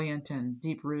resilient and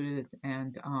deep rooted,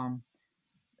 and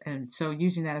so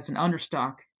using that as an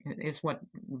understock is what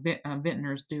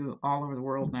vintners do all over the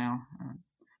world now.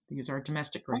 They use our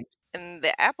domestic grapes. And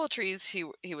the apple trees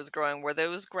he was growing, were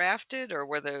those grafted or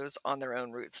were those on their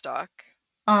own rootstock?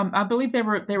 I believe they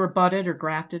were budded or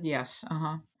grafted. Yes.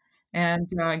 Uh-huh. And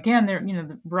again,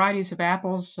 the varieties of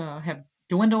apples have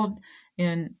dwindled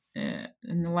in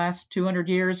the last 200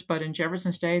 years, but in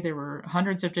Jefferson's day, there were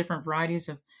hundreds of different varieties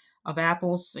of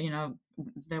apples.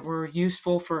 That were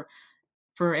useful for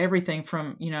everything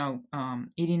from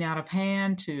eating out of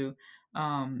hand to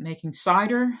making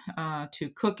cider to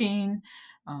cooking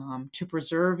to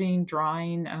preserving,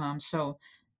 drying. So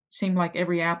seemed like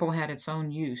every apple had its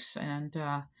own use, and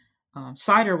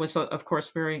cider was, of course,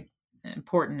 very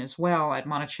important as well at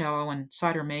Monticello and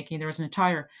cider making. There was an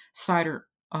entire cider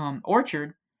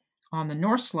orchard on the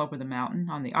north slope of the mountain,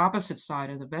 on the opposite side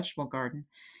of the vegetable garden.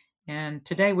 And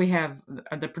today we have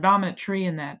the predominant tree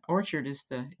in that orchard is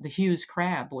the Hughes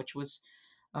crab, which was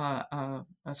a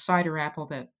cider apple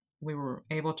that we were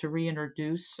able to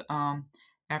reintroduce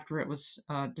after it was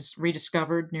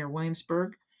rediscovered near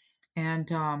Williamsburg,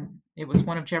 and it was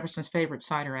one of Jefferson's favorite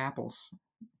cider apples.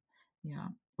 Yeah,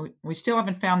 we still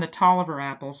haven't found the Tolliver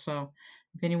apple, so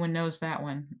if anyone knows that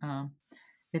one,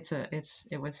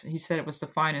 it was, he said it was the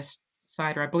finest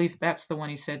cider. I believe that's the one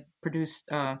he said produced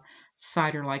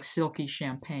cider like silky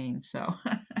champagne. So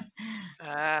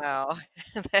Wow.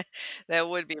 That that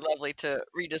would be lovely to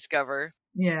rediscover.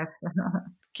 yeah.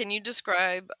 Can you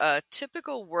describe a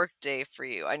typical workday for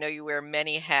you? I know you wear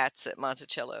many hats at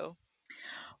Monticello.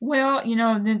 Well,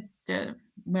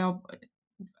 well,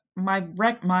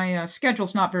 my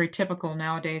schedule's not very typical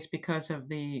nowadays because of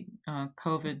the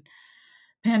COVID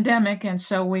pandemic, and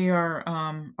so we are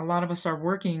a lot of us are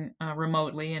working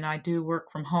remotely, and I do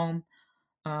work from home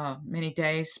many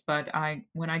days. But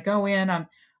when I go in,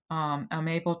 I'm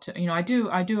able to, I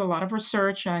do a lot of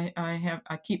research.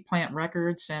 I keep plant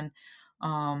records, and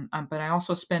but I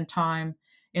also spend time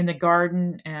in the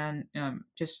garden, and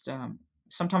just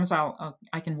sometimes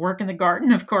I can work in the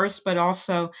garden, of course, but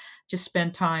also just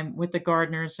spend time with the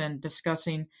gardeners and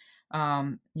discussing.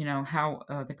 How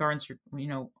the gardens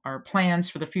are, our plans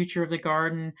for the future of the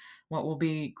garden, what will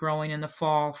be growing in the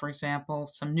fall, for example,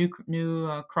 some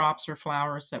new crops or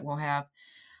flowers that we'll have.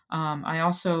 I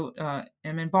also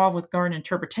am involved with garden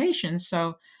interpretation,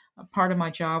 so a part of my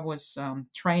job was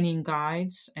training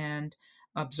guides and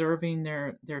observing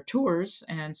their tours.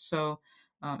 And so,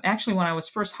 actually, when I was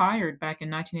first hired back in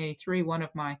 1983, one of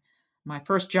my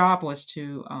first job was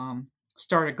to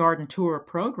start a garden tour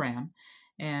program,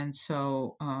 and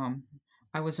so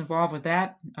I was involved with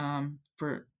that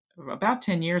for about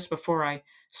 10 years before I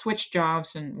switched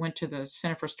jobs and went to the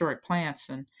Center for Historic Plants,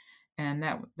 and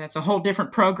that's a whole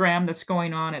different program that's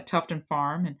going on at Tufton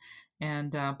Farm,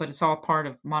 and but it's all part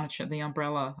of Monticello, the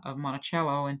umbrella of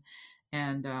Monticello,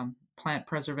 and plant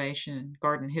preservation,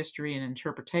 garden history, and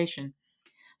interpretation.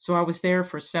 So I was there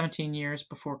for 17 years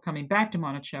before coming back to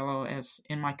Monticello as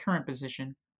in my current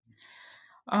position.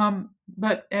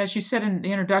 But as you said in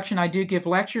the introduction, I do give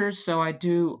lectures, so I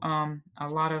do a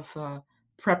lot of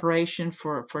preparation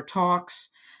for talks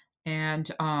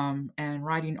and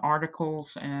writing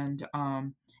articles and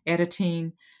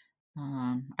editing.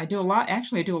 I do a lot.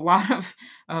 Actually, I do a lot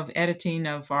of editing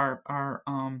of uh,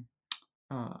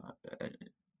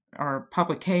 our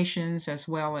publications as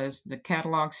well as the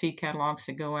seed catalogs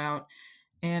that go out.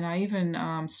 And I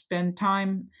even spend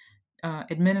time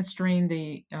administering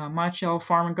the Monticello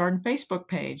Farm and Garden Facebook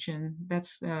page, and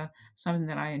that's something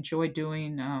that I enjoy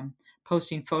doing.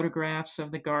 Posting photographs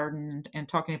of the garden and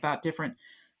talking about different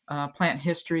plant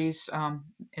histories. And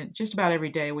just about every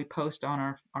day we post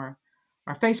on our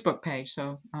Facebook page,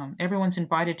 so everyone's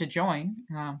invited to join.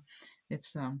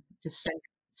 It's just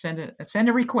send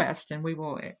a request, and we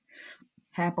will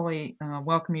happily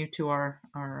welcome you to our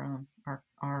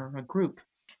group.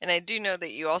 And I do know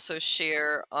that you also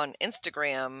share on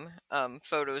Instagram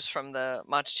photos from the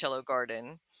Monticello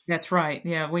garden. That's right.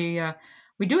 Yeah,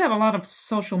 we do have a lot of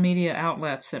social media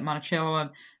outlets at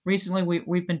Monticello. Recently,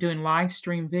 we've been doing live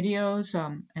stream videos,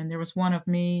 and there was one of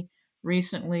me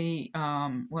recently.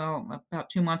 Well, about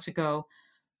 2 months ago,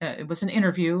 it was an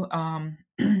interview, and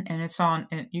it's on.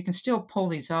 And you can still pull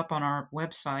these up on our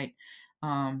website.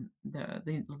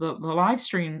 The live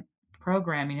stream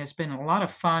programming has been a lot of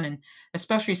fun, and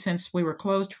especially since we were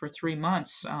closed for 3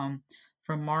 months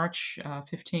from March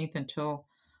 15th until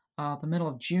the middle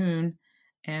of June.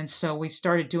 And so we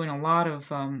started doing a lot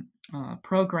of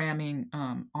programming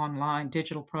online,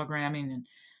 digital programming,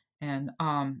 and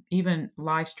even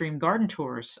live stream garden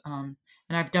tours. And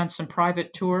I've done some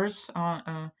private tours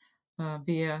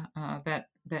via that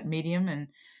medium, and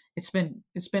it's been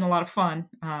a lot of fun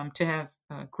to have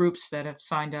groups that have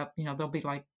signed up. There'll be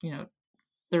like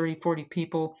 30, 40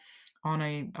 people on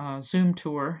a Zoom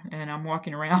tour, and I'm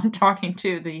walking around talking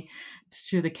to the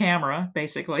camera,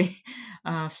 basically.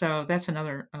 So that's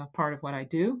another part of what I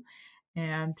do.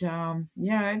 And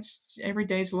yeah, it's every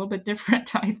day's a little bit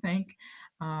different, I think.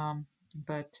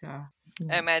 But I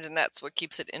yeah. imagine that's what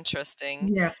keeps it interesting.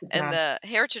 Yes, it And does. the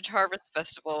Heritage Harvest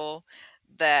Festival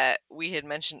that we had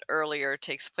mentioned earlier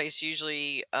takes place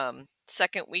usually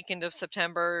second weekend of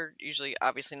September, usually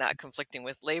obviously not conflicting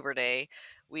with Labor Day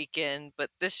weekend, but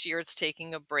this year it's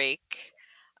taking a break.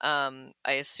 I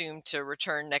assume to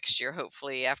return next year,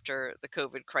 hopefully after the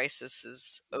COVID crisis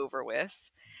is over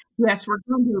with. Yes, we're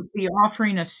going to be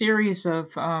offering a series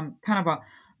of kind of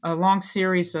a long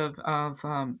series of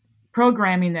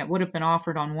programming that would have been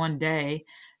offered on one day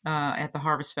at the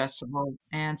Harvest Festival,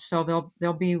 and so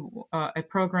there'll be a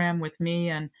program with me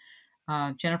and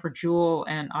Jennifer Jewell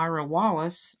and Ira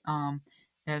Wallace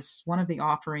as one of the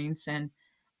offerings. And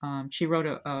she wrote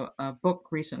a book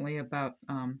recently about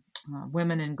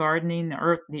women in gardening,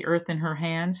 the earth in her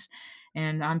hands.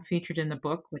 And I'm featured in the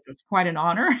book, which was quite an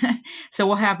honor. So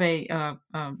we'll have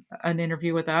an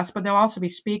interview with us, but there'll also be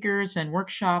speakers and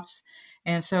workshops.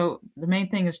 And so the main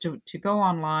thing is to go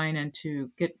online and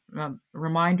to get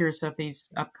reminders of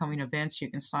these upcoming events. You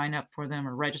can sign up for them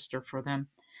or register for them,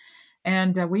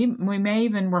 and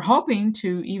we're hoping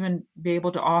to even be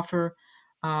able to offer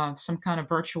some kind of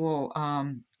virtual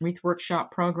wreath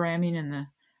workshop programming in the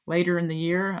later in the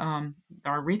year.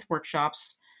 Our wreath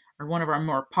workshops are one of our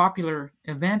more popular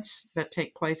events that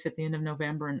take place at the end of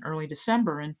November and early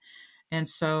December, and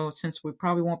so since we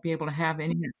probably won't be able to have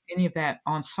any of that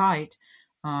on site,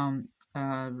 we're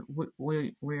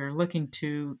looking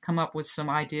to come up with some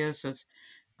ideas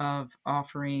of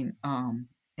offering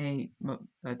a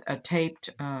taped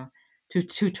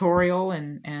tutorial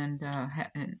and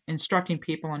instructing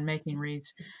people on making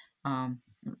wreaths um,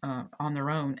 on their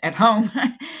own at home.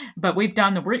 But we've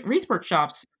done the wreath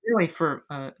workshops really for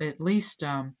at least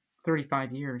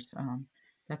 35 years.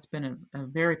 That's been a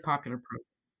very popular program.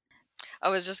 I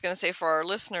was just going to say for our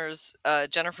listeners,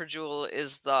 Jennifer Jewell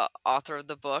is the author of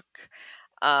the book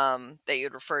that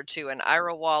you'd referred to, and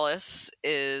Ira Wallace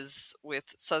is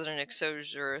with Southern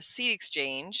Exposure Seed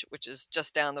Exchange, which is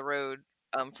just down the road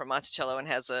from Monticello and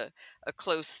has a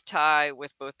close tie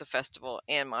with both the festival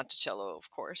and Monticello,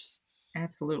 of course.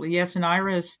 Absolutely, yes. And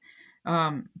Ira's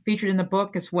featured in the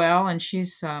book as well, and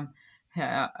she's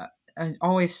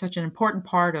always such an important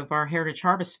part of our Heritage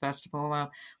Harvest Festival.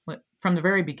 From the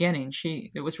very beginning,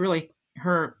 it was really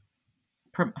her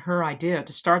idea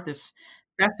to start this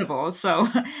festival. So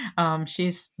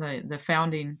she's the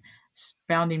founding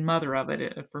mother of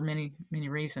it for many many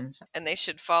reasons. And they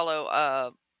should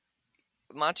follow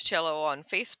Monticello on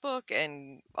Facebook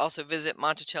and also visit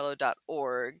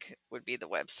monticello.org would be the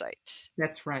website.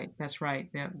 That's right. That's right.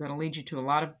 That'll lead you to a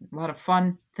lot of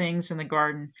fun things in the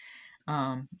garden,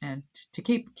 and to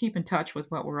keep in touch with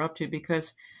what we're up to,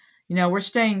 because we're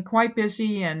staying quite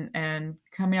busy and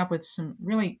coming up with some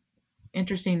really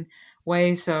interesting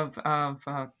ways of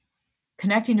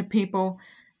connecting to people,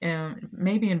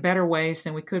 maybe in better ways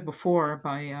than we could before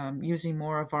by using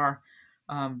more of our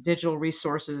digital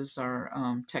resources,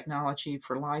 our technology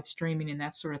for live streaming and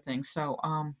that sort of thing. So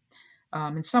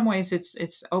in some ways,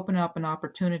 it's opened up an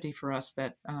opportunity for us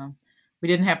that we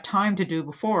didn't have time to do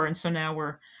before, and so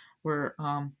now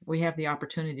we have the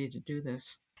opportunity to do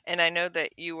this. And I know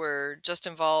that you were just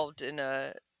involved in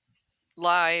a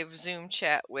live Zoom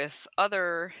chat with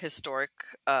other historic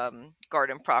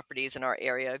garden properties in our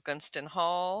area, Gunston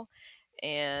Hall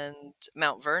and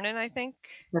Mount Vernon, I think.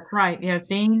 That's right. Yeah,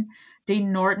 Dean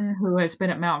Norton, who has been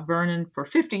at Mount Vernon for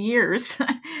 50 years.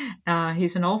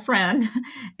 He's an old friend,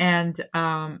 and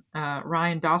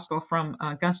Ryan Dostal from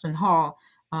Gunston Hall.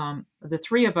 The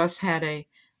three of us had a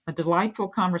delightful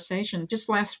conversation just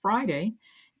last Friday,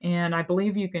 and I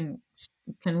believe you can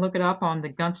look it up on the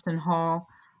Gunston Hall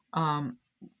um,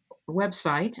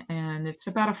 website, and it's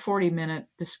about a 40-minute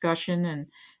discussion, and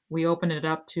we opened it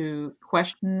up to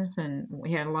questions, and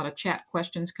we had a lot of chat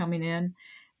questions coming in.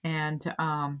 And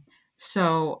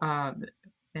so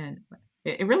and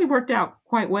it really worked out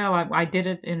quite well. I did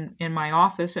it in my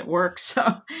office at work, so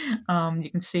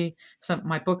you can see some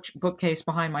my bookcase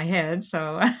behind my head.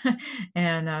 So,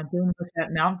 and Dean was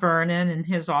at Mount Vernon in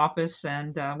his office,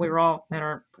 and we were all at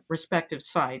our respective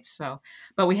sites. So,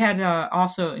 but we had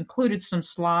also included some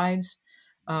slides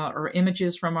or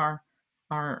images from our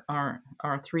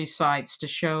three sites to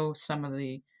show some of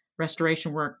the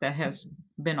restoration work that has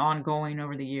been ongoing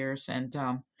over the years, and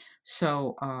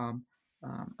so.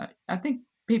 I think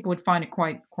people would find it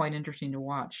quite interesting to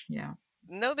watch. Yeah.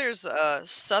 No, there's a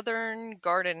Southern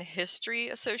Garden History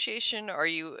Association. Are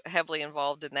you heavily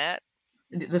involved in that?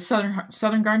 The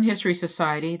Southern Garden History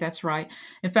Society. That's right.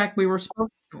 In fact, we were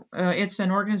supposed. It's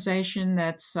an organization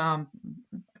that's you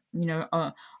know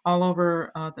all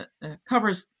over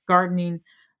covers gardening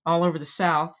all over the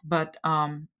South, but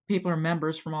people are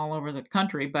members from all over the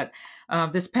country. But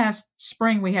this past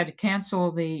spring, we had to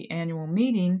cancel the annual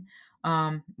meeting,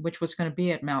 which was going to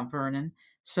be at Mount Vernon.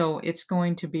 So it's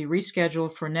going to be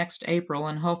rescheduled for next April,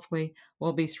 and hopefully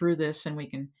we'll be through this and we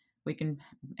can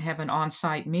have an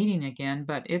on-site meeting again.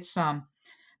 But it's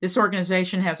this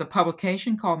organization has a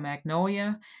publication called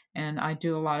Magnolia, and I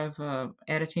do a lot of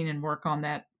editing and work on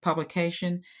that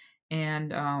publication. And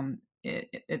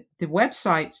the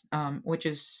website, which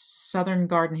is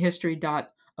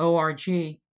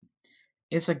southerngardenhistory.org,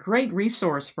 is a great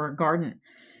resource for garden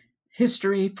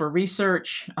history, for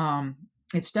research.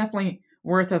 It's definitely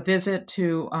worth a visit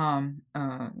to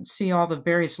see all the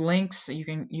various links. You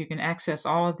can access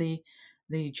all of the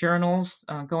journals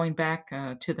going back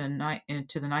to the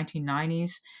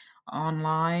 1990s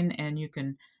online, and you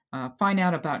can find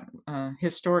out about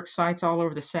historic sites all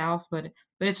over the South. But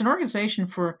it's an organization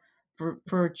for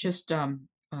just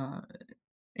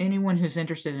anyone who's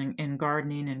interested in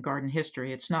gardening and garden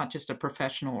history. It's not just a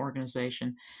professional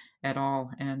organization at all,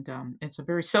 and it's a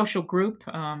very social group.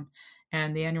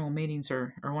 And the annual meetings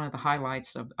are one of the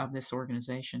highlights of this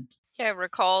organization. Yeah, I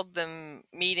recalled them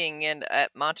meeting in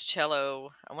at Monticello,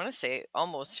 I want to say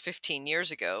almost 15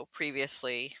 years ago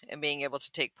previously, and being able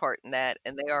to take part in that.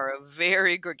 And they are a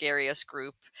very gregarious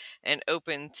group and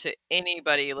open to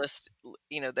anybody that's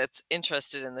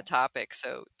interested in the topic.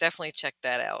 So definitely check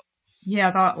that out. Yeah,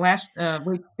 I thought last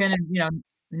we've been in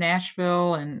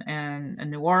Nashville and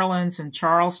New Orleans and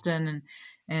Charleston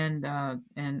and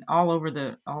all over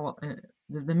the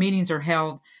meetings are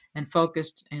held and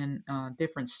focused in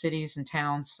different cities and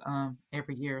towns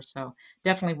every year. So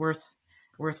definitely worth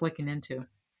looking into.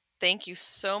 Thank you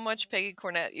so much, Peggy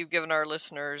Cornett. You've given our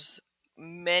listeners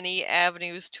many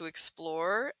avenues to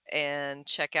explore and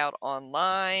check out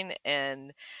online,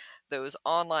 and those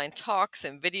online talks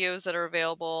and videos that are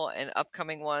available and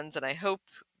upcoming ones. And I hope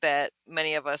that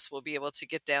many of us will be able to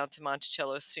get down to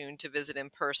Monticello soon to visit in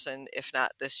person, if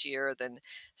not this year, then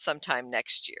sometime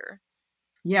next year.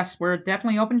 Yes, we're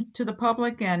definitely open to the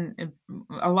public and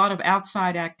a lot of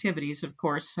outside activities, of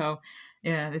course. So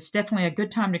yeah, it's definitely a good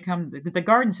time to come. The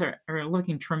gardens are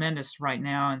looking tremendous right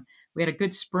now, and we had a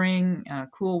good spring,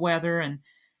 cool weather,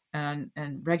 and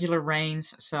regular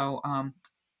rains. So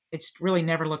it's really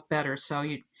never looked better. So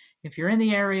if you're in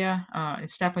the area,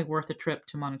 it's definitely worth a trip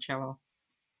to Monticello.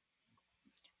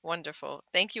 Wonderful.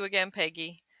 Thank you again,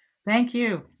 Peggy. Thank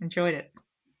you. Enjoyed it.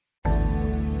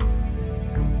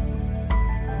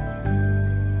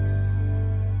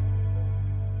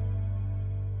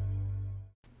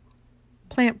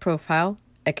 Plant profile,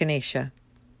 Echinacea.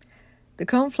 The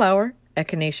coneflower,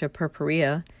 Echinacea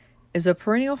purpurea, is a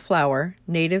perennial flower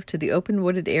native to the open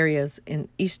wooded areas in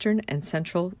eastern and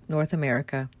central North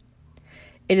America.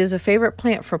 It is a favorite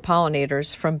plant for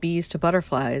pollinators, from bees to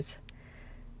butterflies.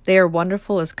 They are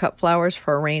wonderful as cut flowers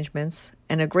for arrangements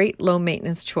and a great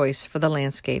low-maintenance choice for the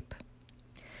landscape.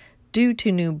 Due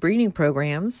to new breeding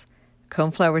programs,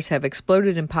 coneflowers have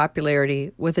exploded in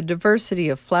popularity with a diversity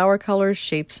of flower colors,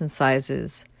 shapes, and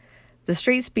sizes. The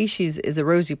straight species is a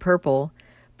rosy purple,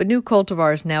 but new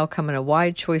cultivars now come in a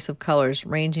wide choice of colors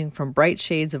ranging from bright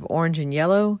shades of orange and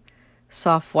yellow,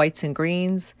 soft whites and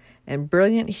greens, and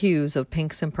brilliant hues of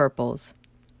pinks and purples.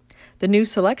 The new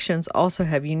selections also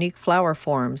have unique flower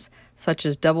forms, such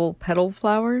as double-petaled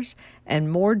flowers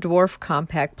and more dwarf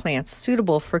compact plants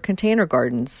suitable for container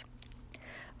gardens.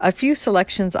 A few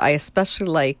selections I especially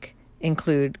like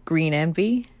include Green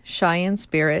Envy, Cheyenne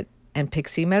Spirit, and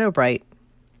Pixie Meadowbright.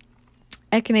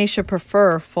 Echinacea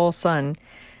prefer full sun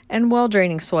and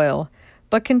well-draining soil,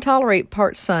 but can tolerate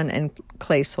part sun and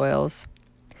clay soils.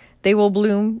 They will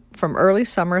bloom from early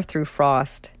summer through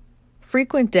frost.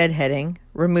 Frequent deadheading,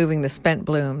 removing the spent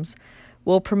blooms,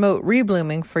 will promote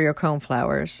reblooming for your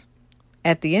coneflowers.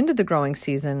 At the end of the growing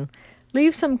season,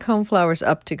 leave some coneflowers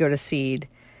up to go to seed.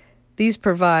 These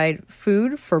provide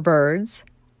food for birds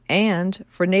and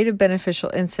for native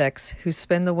beneficial insects who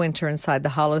spend the winter inside the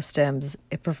hollow stems.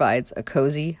 It provides a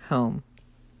cozy home.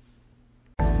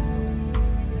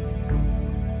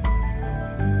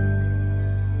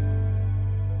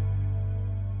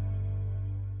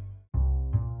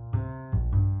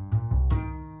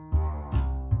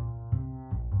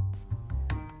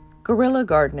 Guerrilla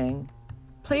gardening,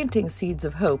 planting seeds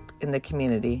of hope in the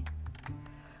community.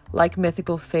 Like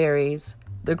mythical fairies,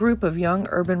 the group of young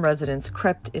urban residents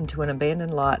crept into an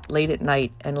abandoned lot late at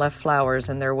night and left flowers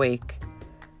in their wake.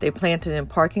 They planted in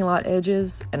parking lot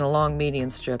edges and along median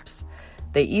strips.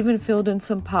 They even filled in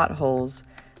some potholes.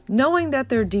 Knowing that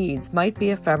their deeds might be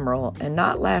ephemeral and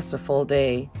not last a full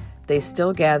day, they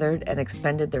still gathered and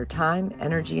expended their time,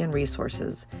 energy, and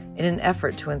resources in an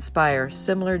effort to inspire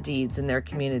similar deeds in their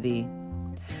community.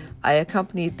 I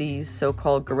accompanied these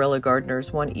so-called guerrilla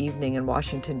gardeners one evening in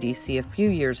Washington, D.C. a few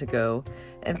years ago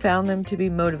and found them to be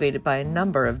motivated by a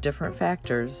number of different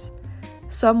factors.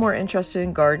 Some were interested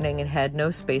in gardening and had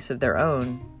no space of their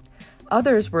own.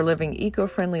 Others were living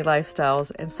eco-friendly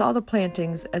lifestyles and saw the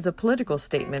plantings as a political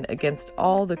statement against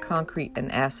all the concrete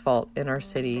and asphalt in our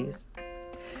cities.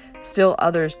 Still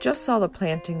others just saw the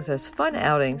plantings as fun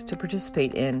outings to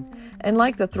participate in and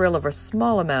liked the thrill of a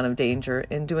small amount of danger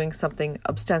in doing something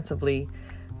ostensibly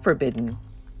forbidden.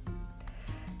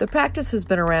 The practice has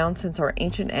been around since our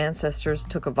ancient ancestors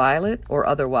took a violet or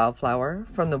other wildflower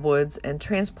from the woods and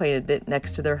transplanted it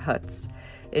next to their huts,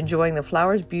 enjoying the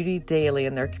flower's beauty daily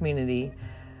in their community.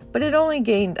 But it only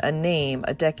gained a name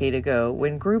a decade ago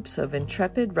when groups of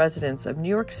intrepid residents of New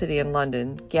York City and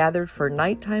London gathered for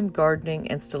nighttime gardening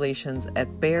installations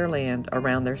at bare land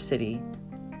around their city.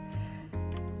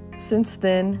 Since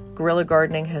then, guerrilla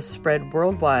gardening has spread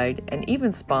worldwide and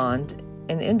even spawned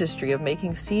an industry of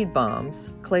making seed bombs,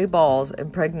 clay balls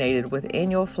impregnated with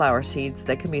annual flower seeds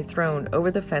that can be thrown over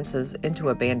the fences into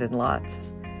abandoned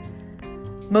lots.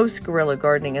 Most guerrilla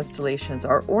gardening installations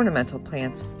are ornamental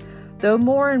plants, though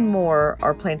more and more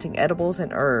are planting edibles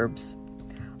and herbs.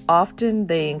 Often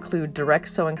they include direct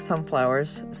sowing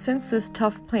sunflowers, since this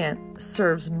tough plant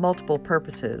serves multiple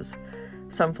purposes.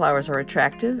 Sunflowers are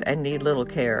attractive and need little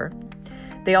care.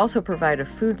 They also provide a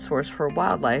food source for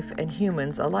wildlife and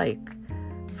humans alike.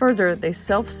 Further, they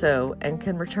self-sow and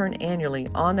can return annually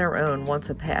on their own once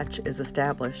a patch is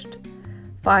established.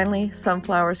 Finally,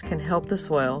 sunflowers can help the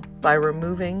soil by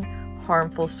removing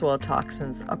harmful soil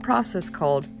toxins, a process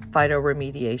called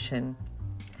phytoremediation.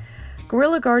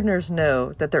 Guerrilla gardeners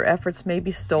know that their efforts may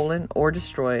be stolen or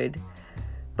destroyed,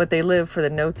 but they live for the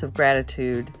notes of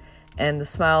gratitude and the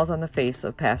smiles on the face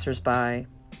of passers-by.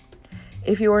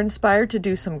 If you are inspired to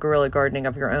do some guerrilla gardening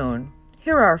of your own,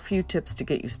 here are a few tips to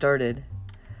get you started.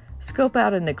 Scope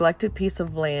out a neglected piece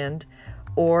of land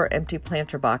or empty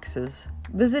planter boxes.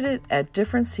 Visit it at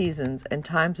different seasons and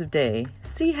times of day.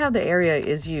 See how the area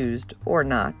is used or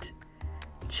not.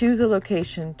 Choose a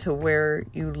location to where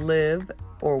you live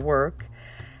or work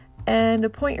and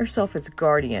appoint yourself its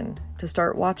guardian to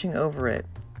start watching over it.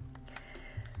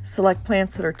 Select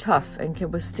plants that are tough and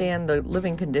can withstand the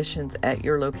living conditions at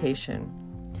your location.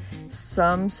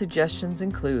 Some suggestions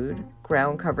include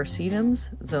ground cover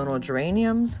sedums, zonal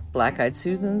geraniums, black-eyed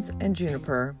Susans, and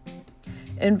juniper.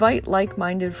 Invite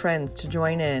like-minded friends to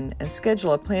join in and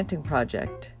schedule a planting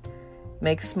project.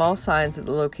 Make small signs at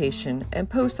the location and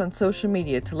post on social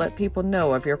media to let people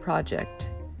know of your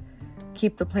project.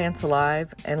 Keep the plants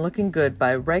alive and looking good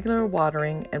by regular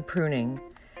watering and pruning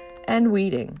and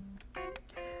weeding.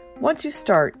 Once you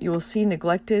start, you will see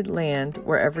neglected land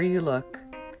wherever you look.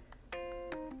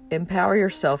 Empower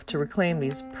yourself to reclaim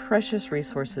these precious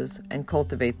resources and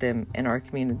cultivate them in our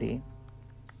community.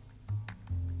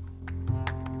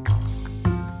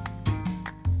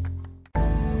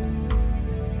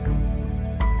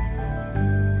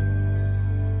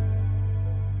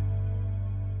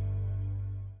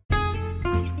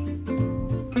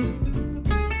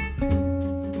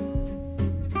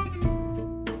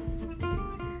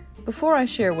 Before I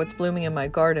share what's blooming in my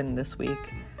garden this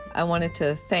week, I wanted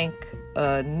to thank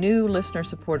a new listener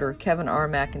supporter, Kevin R.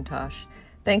 McIntosh.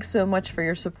 Thanks so much for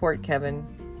your support, Kevin.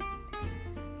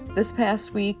 This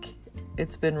past week,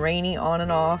 it's been rainy on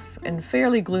and off and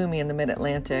fairly gloomy in the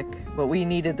mid-Atlantic, but we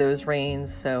needed those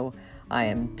rains, so I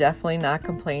am definitely not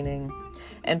complaining.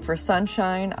 And for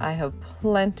sunshine, I have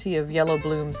plenty of yellow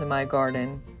blooms in my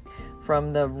garden,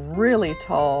 from the really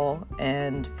tall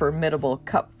and formidable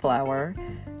cup flower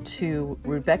to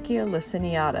Rudbeckia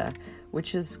laciniata,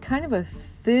 which is kind of a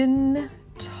thin,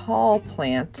 tall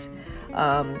plant.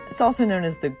 It's also known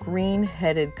as the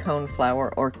green-headed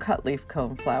coneflower or cutleaf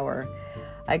coneflower.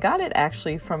 I got it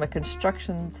actually from a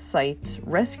construction site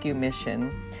rescue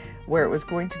mission where it was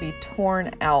going to be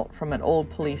torn out from an old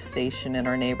police station in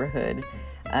our neighborhood.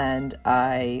 And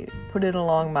I put it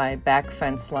along my back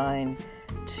fence line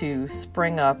to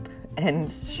spring up,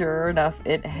 and sure enough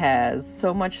it has,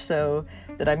 so much so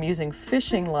that I'm using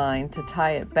fishing line to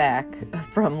tie it back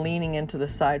from leaning into the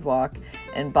sidewalk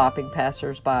and bopping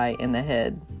passersby in the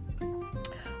head.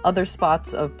 Other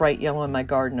spots of bright yellow in my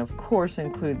garden, of course,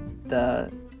 include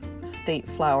the state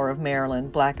flower of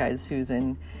Maryland, Black-eyed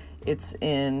Susan. It's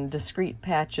in discrete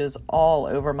patches all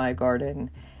over my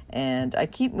garden, and I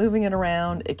keep moving it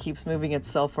around. It keeps moving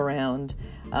itself around.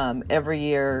 Every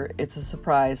year, it's a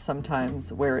surprise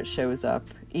sometimes where it shows up,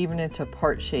 even into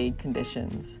part shade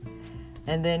conditions.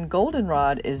 And then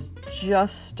goldenrod is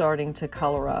just starting to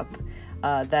color up.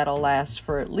 That'll last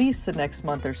for at least the next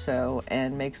month or so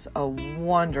and makes a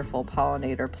wonderful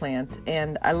pollinator plant.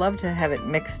 And I love to have it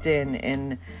mixed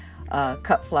in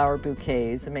cut flower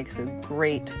bouquets. It makes a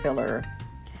great filler.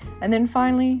 And then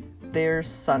finally, there's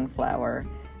sunflower.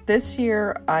 This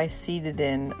year, I seeded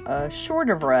in a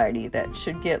shorter variety that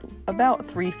should get about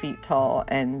 3 feet tall,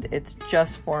 and it's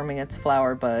just forming its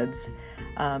flower buds.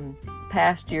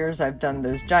 Past years, I've done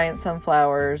those giant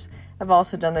sunflowers. I've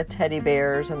also done the teddy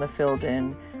bears and the filled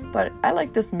in, but I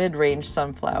like this mid-range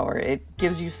sunflower. It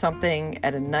gives you something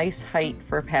at a nice height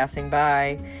for passing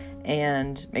by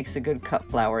and makes a good cut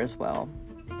flower as well.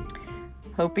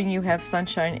 Hoping you have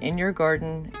sunshine in your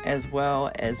garden as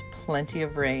well as plenty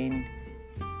of rain.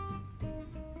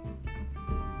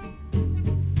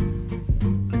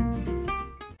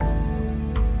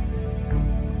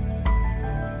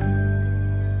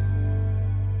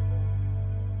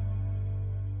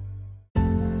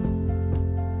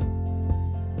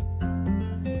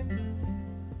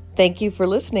 Thank you for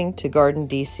listening to Garden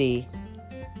DC.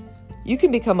 You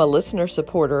can become a listener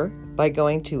supporter by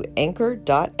going to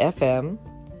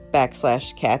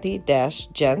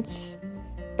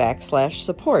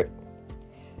anchor.fm/Kathy-Gents/support.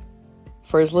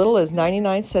 For as little as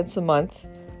 99 cents a month,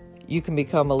 you can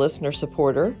become a listener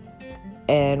supporter,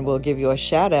 and we'll give you a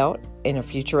shout out in a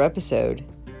future episode.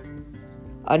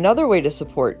 Another way to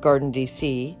support Garden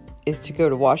DC is to go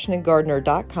to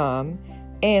WashingtonGardener.com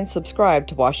and subscribe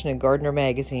to Washington Gardener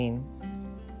magazine.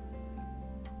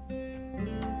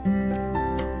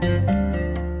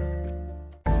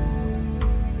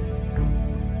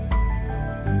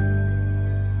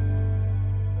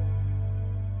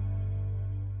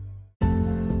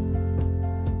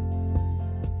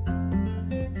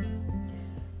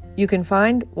 You can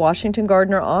find Washington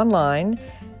Gardener online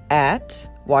at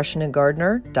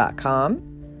WashingtonGardener.com,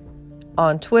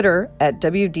 on Twitter at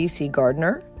WDC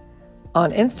Gardener, on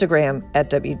Instagram at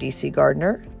WDC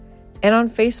Gardener, and on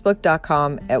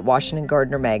Facebook.com at Washington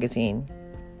Gardener Magazine.